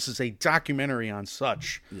them. This is a documentary on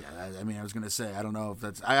such. Yeah, I was going to say, I don't know if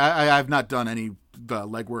that's... I've not done any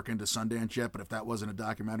legwork into Sundance yet, but if that wasn't a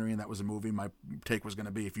documentary and that was a movie, my take was going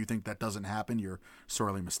to be, if you think that doesn't happen, you're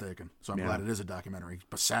sorely mistaken. So I'm glad it is a documentary,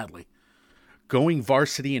 but sadly... Going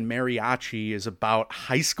Varsity in Mariachi is about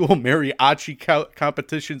high school mariachi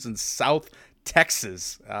competitions in South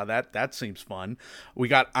Texas. That seems fun. We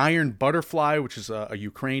got Iron Butterfly, which is a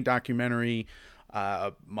Ukraine documentary,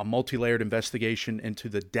 a multi-layered investigation into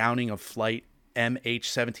the downing of flight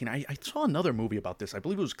MH17. I saw another movie about this. I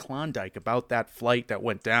believe it was Klondike, about that flight that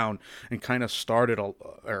went down and kind of started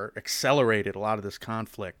or accelerated a lot of this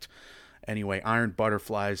conflict. Anyway, Iron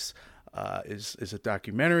Butterflies is a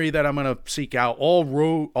documentary that I'm going to seek out.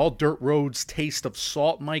 All Dirt Roads Taste of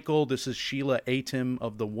Salt, Michael. This is Sheila Atim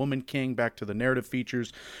of The Woman King, back to the narrative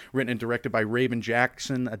features, written and directed by Raven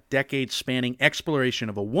Jackson, a decade-spanning exploration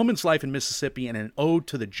of a woman's life in Mississippi and an ode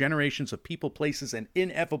to the generations of people, places, and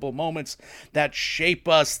ineffable moments that shape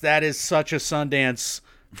us. That is such a Sundance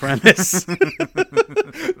premise.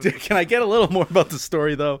 Can I get a little more about the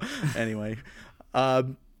story, though? Anyway,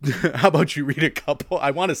 how about you read a couple? I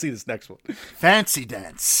want to see this next one. Fancy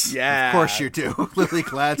Dance. Yeah. Of course you do. Lily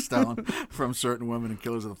Gladstone from Certain Women and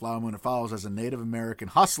Killers of the Flower Moon. It follows as a Native American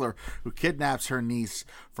hustler who kidnaps her niece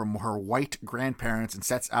from her white grandparents and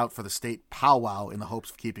sets out for the state powwow in the hopes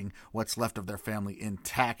of keeping what's left of their family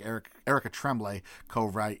intact. Erica Tremblay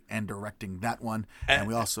co-write and directing that one. And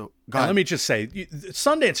we also... Let me just say,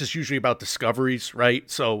 Sundance is usually about discoveries, right?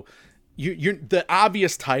 So... You're the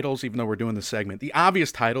obvious titles, even though we're doing the segment, the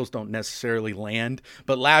obvious titles don't necessarily land.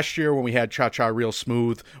 But last year when we had Cha Cha Real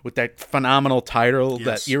Smooth with that phenomenal title,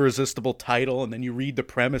 that irresistible title, and then you read the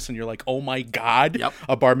premise and you're like, oh my God,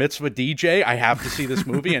 a bar mitzvah DJ, I have to see this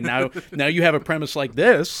movie. And now you have a premise like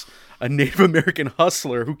this, a Native American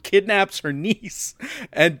hustler who kidnaps her niece.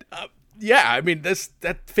 And Yeah, I mean,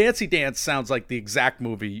 that Fancy Dance sounds like the exact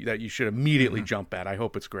movie that you should immediately jump at. I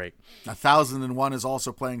hope it's great. 1001 is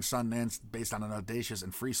also playing Sundance based on an audacious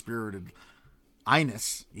and free-spirited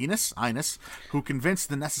Ines, who convinced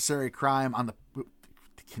the necessary crime on the...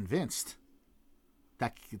 Convinced?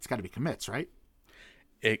 That it's got to be commits, right?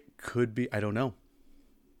 It could be. I don't know.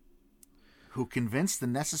 Who convinced the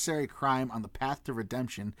necessary crime on the path to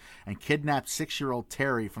redemption and kidnapped 6-year-old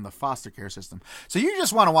Terry from the foster care system. So you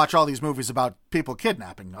just want to watch all these movies about people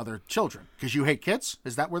kidnapping other children because you hate kids?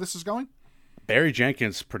 Is that where this is going? Barry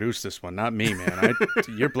Jenkins produced this one, not me, man.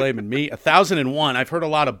 You're blaming me. 1001, I've heard a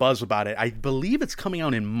lot of buzz about it. I believe it's coming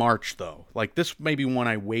out in March, though. Like, this may be one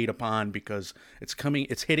I wait upon because it's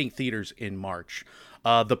hitting theaters in March.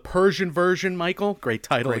 The Persian version, Michael, great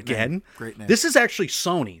title again. Great name. This is actually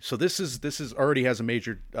Sony, so this is already has a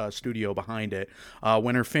major studio behind it.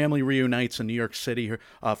 When her family reunites in New York City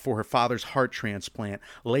for her father's heart transplant,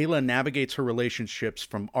 Layla navigates her relationships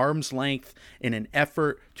from arm's length in an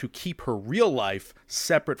effort to keep her real life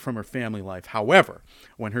separate from her family life. However,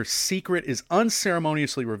 when her secret is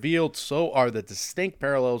unceremoniously revealed, so are the distinct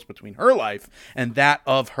parallels between her life and that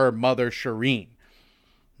of her mother, Shireen.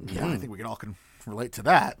 Yeah, I think we can all relate to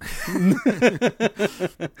that.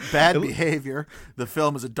 Bad Behavior. The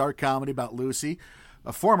film is a dark comedy about Lucy,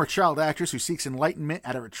 a former child actress who seeks enlightenment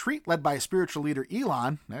at a retreat led by a spiritual leader,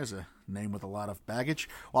 Elon. There's a name with a lot of baggage.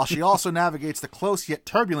 While she also navigates the close yet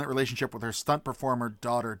turbulent relationship with her stunt performer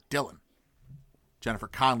daughter, Dylan. Jennifer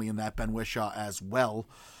Connelly in that, Ben Whishaw as well.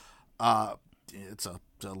 It's a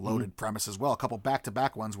loaded premise as well. A couple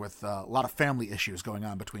back-to-back ones with a lot of family issues going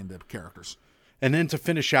on between the characters. And then to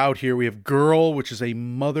finish out here, we have Girl, which is a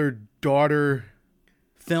mother-daughter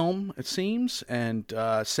film, it seems, and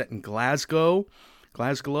set in Glasgow.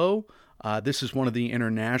 This is one of the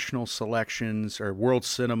international selections or world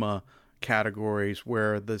cinema categories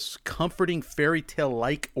where this comforting fairy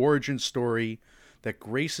tale-like origin story that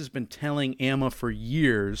Grace has been telling Emma for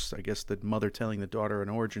years, I guess the mother telling the daughter an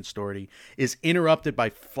origin story, is interrupted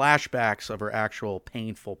by flashbacks of her actual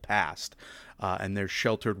painful past. And their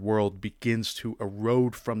sheltered world begins to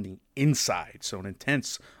erode from the inside. So an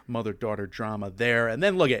intense mother-daughter drama there. And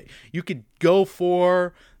then you could go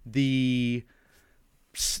for the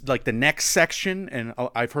next section, and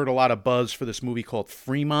I've heard a lot of buzz for this movie called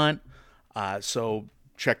Fremont. So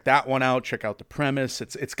check that one out. Check out the premise.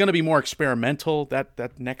 It's going to be more experimental,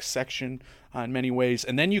 that next section in many ways.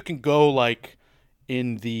 And then you can go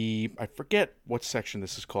in I forget what section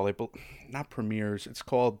this is called. Not premieres. It's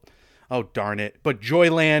called... Oh, darn it. But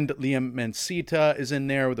Joyland, Liam Mancita is in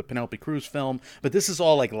there with the Penelope Cruz film. But this is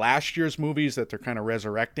all last year's movies that they're kind of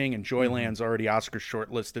resurrecting. And Joyland's already Oscar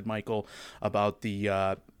shortlisted, Michael, about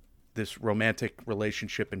this romantic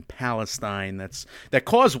relationship in Palestine that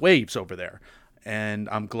caused waves over there. And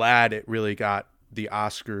I'm glad it really got the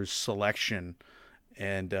Oscars selection.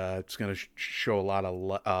 And it's going to show a lot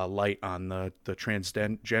of light on the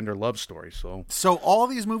transgender love story. So all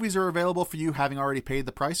these movies are available for you having already paid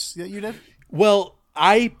the price that you did? Well,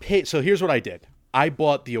 I paid. So here's what I did. I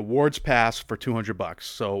bought the awards pass for $200.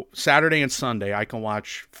 So Saturday and Sunday, I can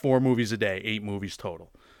watch 4 movies a day, 8 movies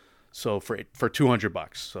total. So for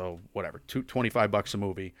 $200. So whatever, $25 a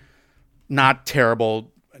movie. Not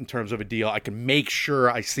terrible in terms of a deal. I can make sure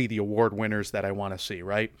I see the award winners that I want to see,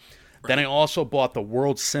 right? Then I also bought the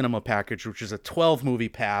World Cinema Package, which is a 12-movie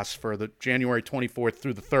pass for the January 24th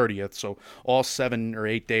through the 30th. So all 7 or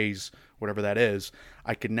 8 days, whatever that is,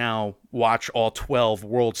 I can now watch all 12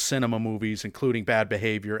 World Cinema movies, including Bad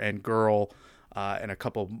Behavior and Girl, and a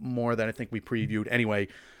couple more that I think we previewed. Anyway,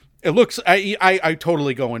 it looks I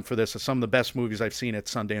totally go in for this. Some of the best movies I've seen at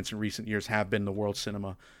Sundance in recent years have been the World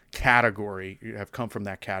Cinema category, have come from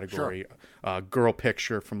that category. Sure. Girl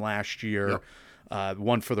Picture from last year. Yep.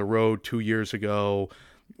 One for the Road 2 years ago.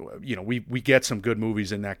 We get some good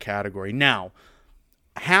movies in that category. Now,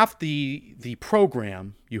 half the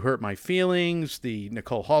program, You Hurt My Feelings, the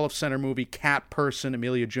Nicole Holofcener movie, Cat Person,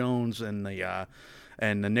 Emilia Jones, and the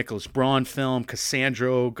Nicholas Braun film,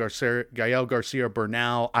 Cassandra, Gael Garcia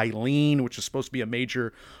Bernal, Eileen, which is supposed to be a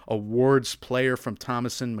major awards player from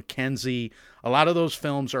Thomasin McKenzie. A lot of those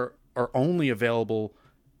films are only available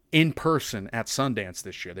in person at Sundance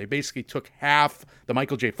this year. They basically took half the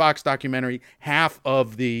Michael J. Fox documentary, half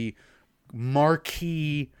of the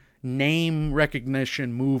marquee name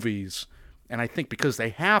recognition movies, and I think because they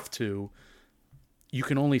have to, you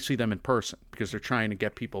can only see them in person because they're trying to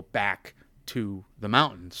get people back to the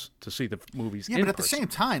mountains to see the movies in person. Yeah, but at the same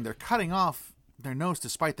time, they're cutting off their nose to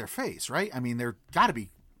spite their face, right? I mean, there got to be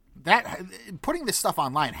that putting this stuff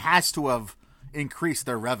online has to have increased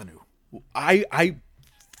their revenue. I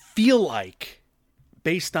feel like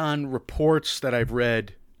based on reports that I've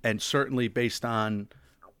read, and certainly based on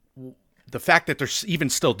the fact that they're even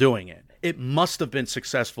still doing it, it must have been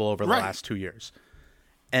successful over the Right. last 2 years.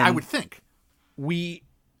 And I would think. we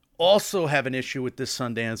also have an issue with this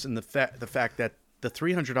Sundance and the fact that the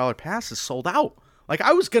 $300 pass is sold out. Like,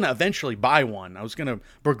 I was going to eventually buy one. I was going to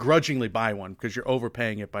begrudgingly buy one because you're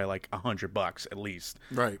overpaying it by like $100 at least.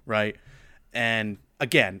 Right. Right. And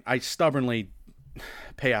again, I stubbornly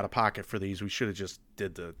pay out of pocket for these. We should have just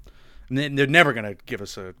did the. And they're never going to give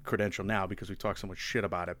us a credential now because we talk so much shit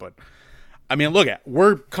about it. But I mean,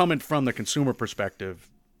 we're coming from the consumer perspective,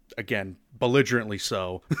 again, belligerently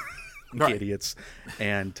so. Right. Idiots.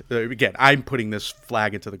 And again, I'm putting this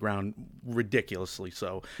flag into the ground ridiculously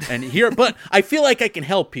so. And here, but I feel like I can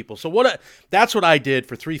help people. So that's what I did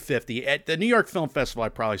for $350 at the New York Film Festival. I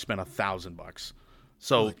probably spent $1,000.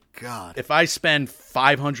 So My God. if I spend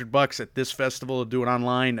 $500 at this festival to do it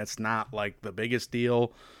online, that's not like the biggest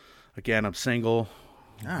deal. Again, I'm single.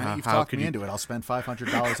 All right, you've how talked could me you- into it. I'll spend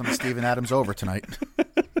 $500 on the Steven Adams over tonight.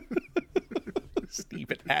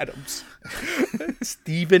 Steven Adams.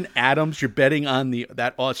 Steven Adams, you're betting on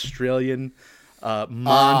that Australian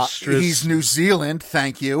monstrous. He's New Zealand,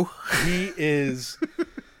 thank you. He is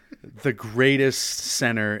the greatest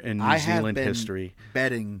center in New I have Zealand been history.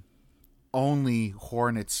 betting only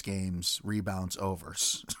Hornets games, rebounds,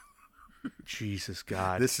 overs. Jesus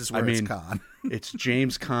God. This is where it's gone. It's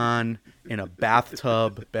James Caan in a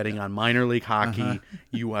bathtub betting on minor league hockey. Uh-huh.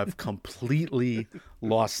 You have completely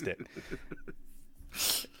lost it.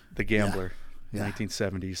 The Gambler, Yeah.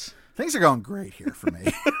 1970s. Things are going great here for me.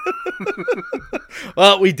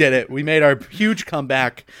 Well, we did it. We made our huge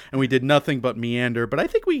comeback, and we did nothing but meander. But I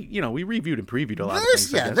think we reviewed and previewed a lot of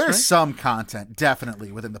things. I guess, There's right? some content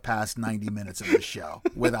definitely within the past 90 minutes of this show,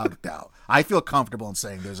 without a doubt. I feel comfortable in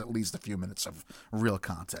saying there's at least a few minutes of real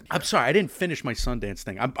content. I'm sorry, I didn't finish my Sundance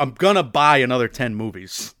thing. I'm gonna buy another 10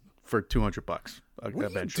 movies for $200. What are you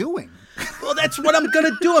eventually. doing? Well, that's what I'm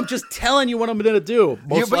gonna do. I'm just telling you what I'm gonna do.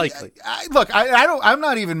 Most but likely. I'm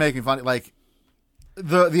not even making fun. Like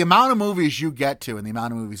the amount of movies you get to and the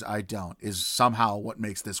amount of movies I don't is somehow what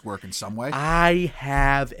makes this work in some way. I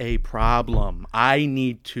have a problem. I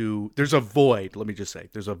need to. There's a void. Let me just say,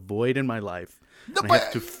 there's a void in my life. No, and I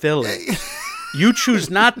have to fill it. You choose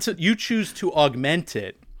not to. You choose to augment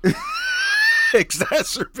it.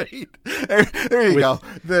 Exacerbate. There you go.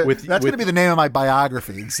 That's going to be the name of my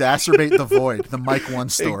biography. Exacerbate the void. The Mike One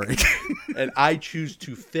story. And I choose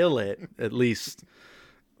to fill it, at least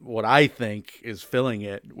what I think is filling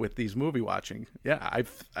it with these movie watching. Yeah,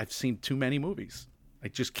 I've seen too many movies. I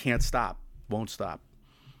just can't stop. Won't stop.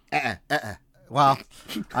 Well,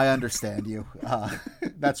 I understand you.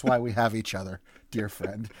 That's why we have each other, dear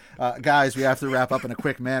friend. Guys, we have to wrap up in a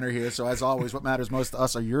quick manner here. So as always, what matters most to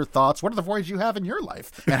us are your thoughts. What are the voids you have in your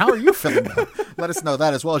life? And how are you filling them? Let us know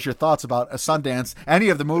that, as well as your thoughts about a Sundance. Any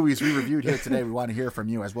of the movies we reviewed here today, we want to hear from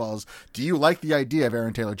you, as well as, do you like the idea of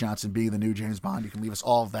Aaron Taylor Johnson being the new James Bond? You can leave us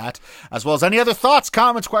all of that, as well as any other thoughts,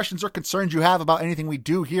 comments, questions, or concerns you have about anything we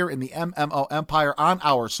do here in the MMO Empire on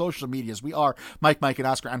our social medias. We are Mike, and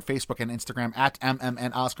Oscar on Facebook and Instagram, at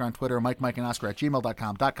MMN Oscar on Twitter, Mike, and Oscar at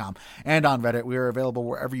gmail.com, and on Reddit. We are available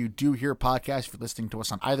wherever you do hear podcasts. If you're listening to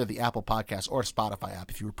us on either the Apple Podcast or Spotify app,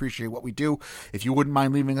 if you appreciate what we do, if you wouldn't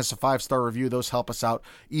mind leaving us a 5-star review, those help us out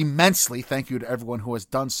immensely. Thank you to everyone who has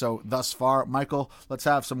done so thus far. Michael, let's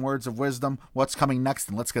have some words of wisdom. What's coming next,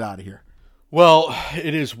 and let's get out of here. Well,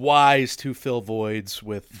 it is wise to fill voids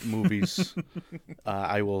with movies.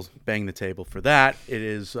 I will bang the table for that. It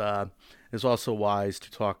is also wise to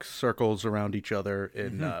talk circles around each other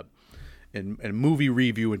in movie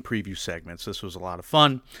review and preview segments. This was a lot of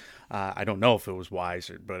fun. I don't know if it was wise,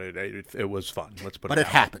 but it was fun. Let's put it. But it that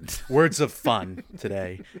way. happened. Words of fun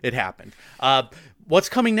today. It happened. What's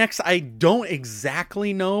coming next? I don't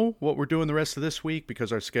exactly know what we're doing the rest of this week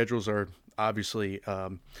because our schedules are obviously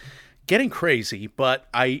getting crazy, but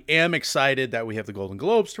I am excited that we have the Golden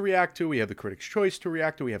Globes to react to. We have the Critics' Choice to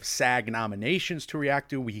react to. We have SAG nominations to react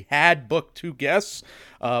to. We had booked 2 guests,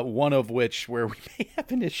 one of which where we may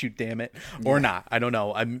have an issue, damn it, or not. I don't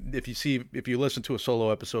know. If you listen to a solo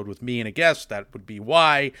episode with me and a guest, that would be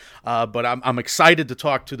why. But I'm excited to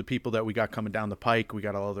talk to the people that we got coming down the pike. We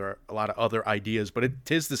got a lot of other ideas, but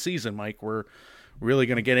it is the season, Mike. We're really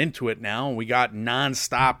going to get into it now. We got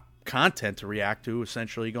nonstop content to react to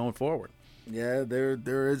essentially going forward. Yeah,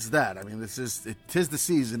 there is that. I mean, tis the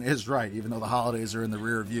season is right, even though the holidays are in the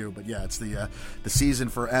rear view. But yeah, it's the season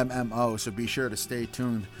for MMO, so be sure to stay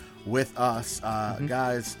tuned with us.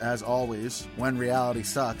 Guys, as always, when reality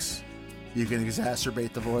sucks, you can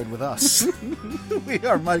exacerbate the void with us. We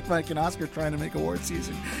are Mike, and Oscar trying to make award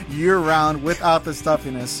season year-round without the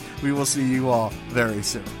stuffiness. We will see you all very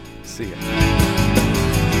soon. See ya.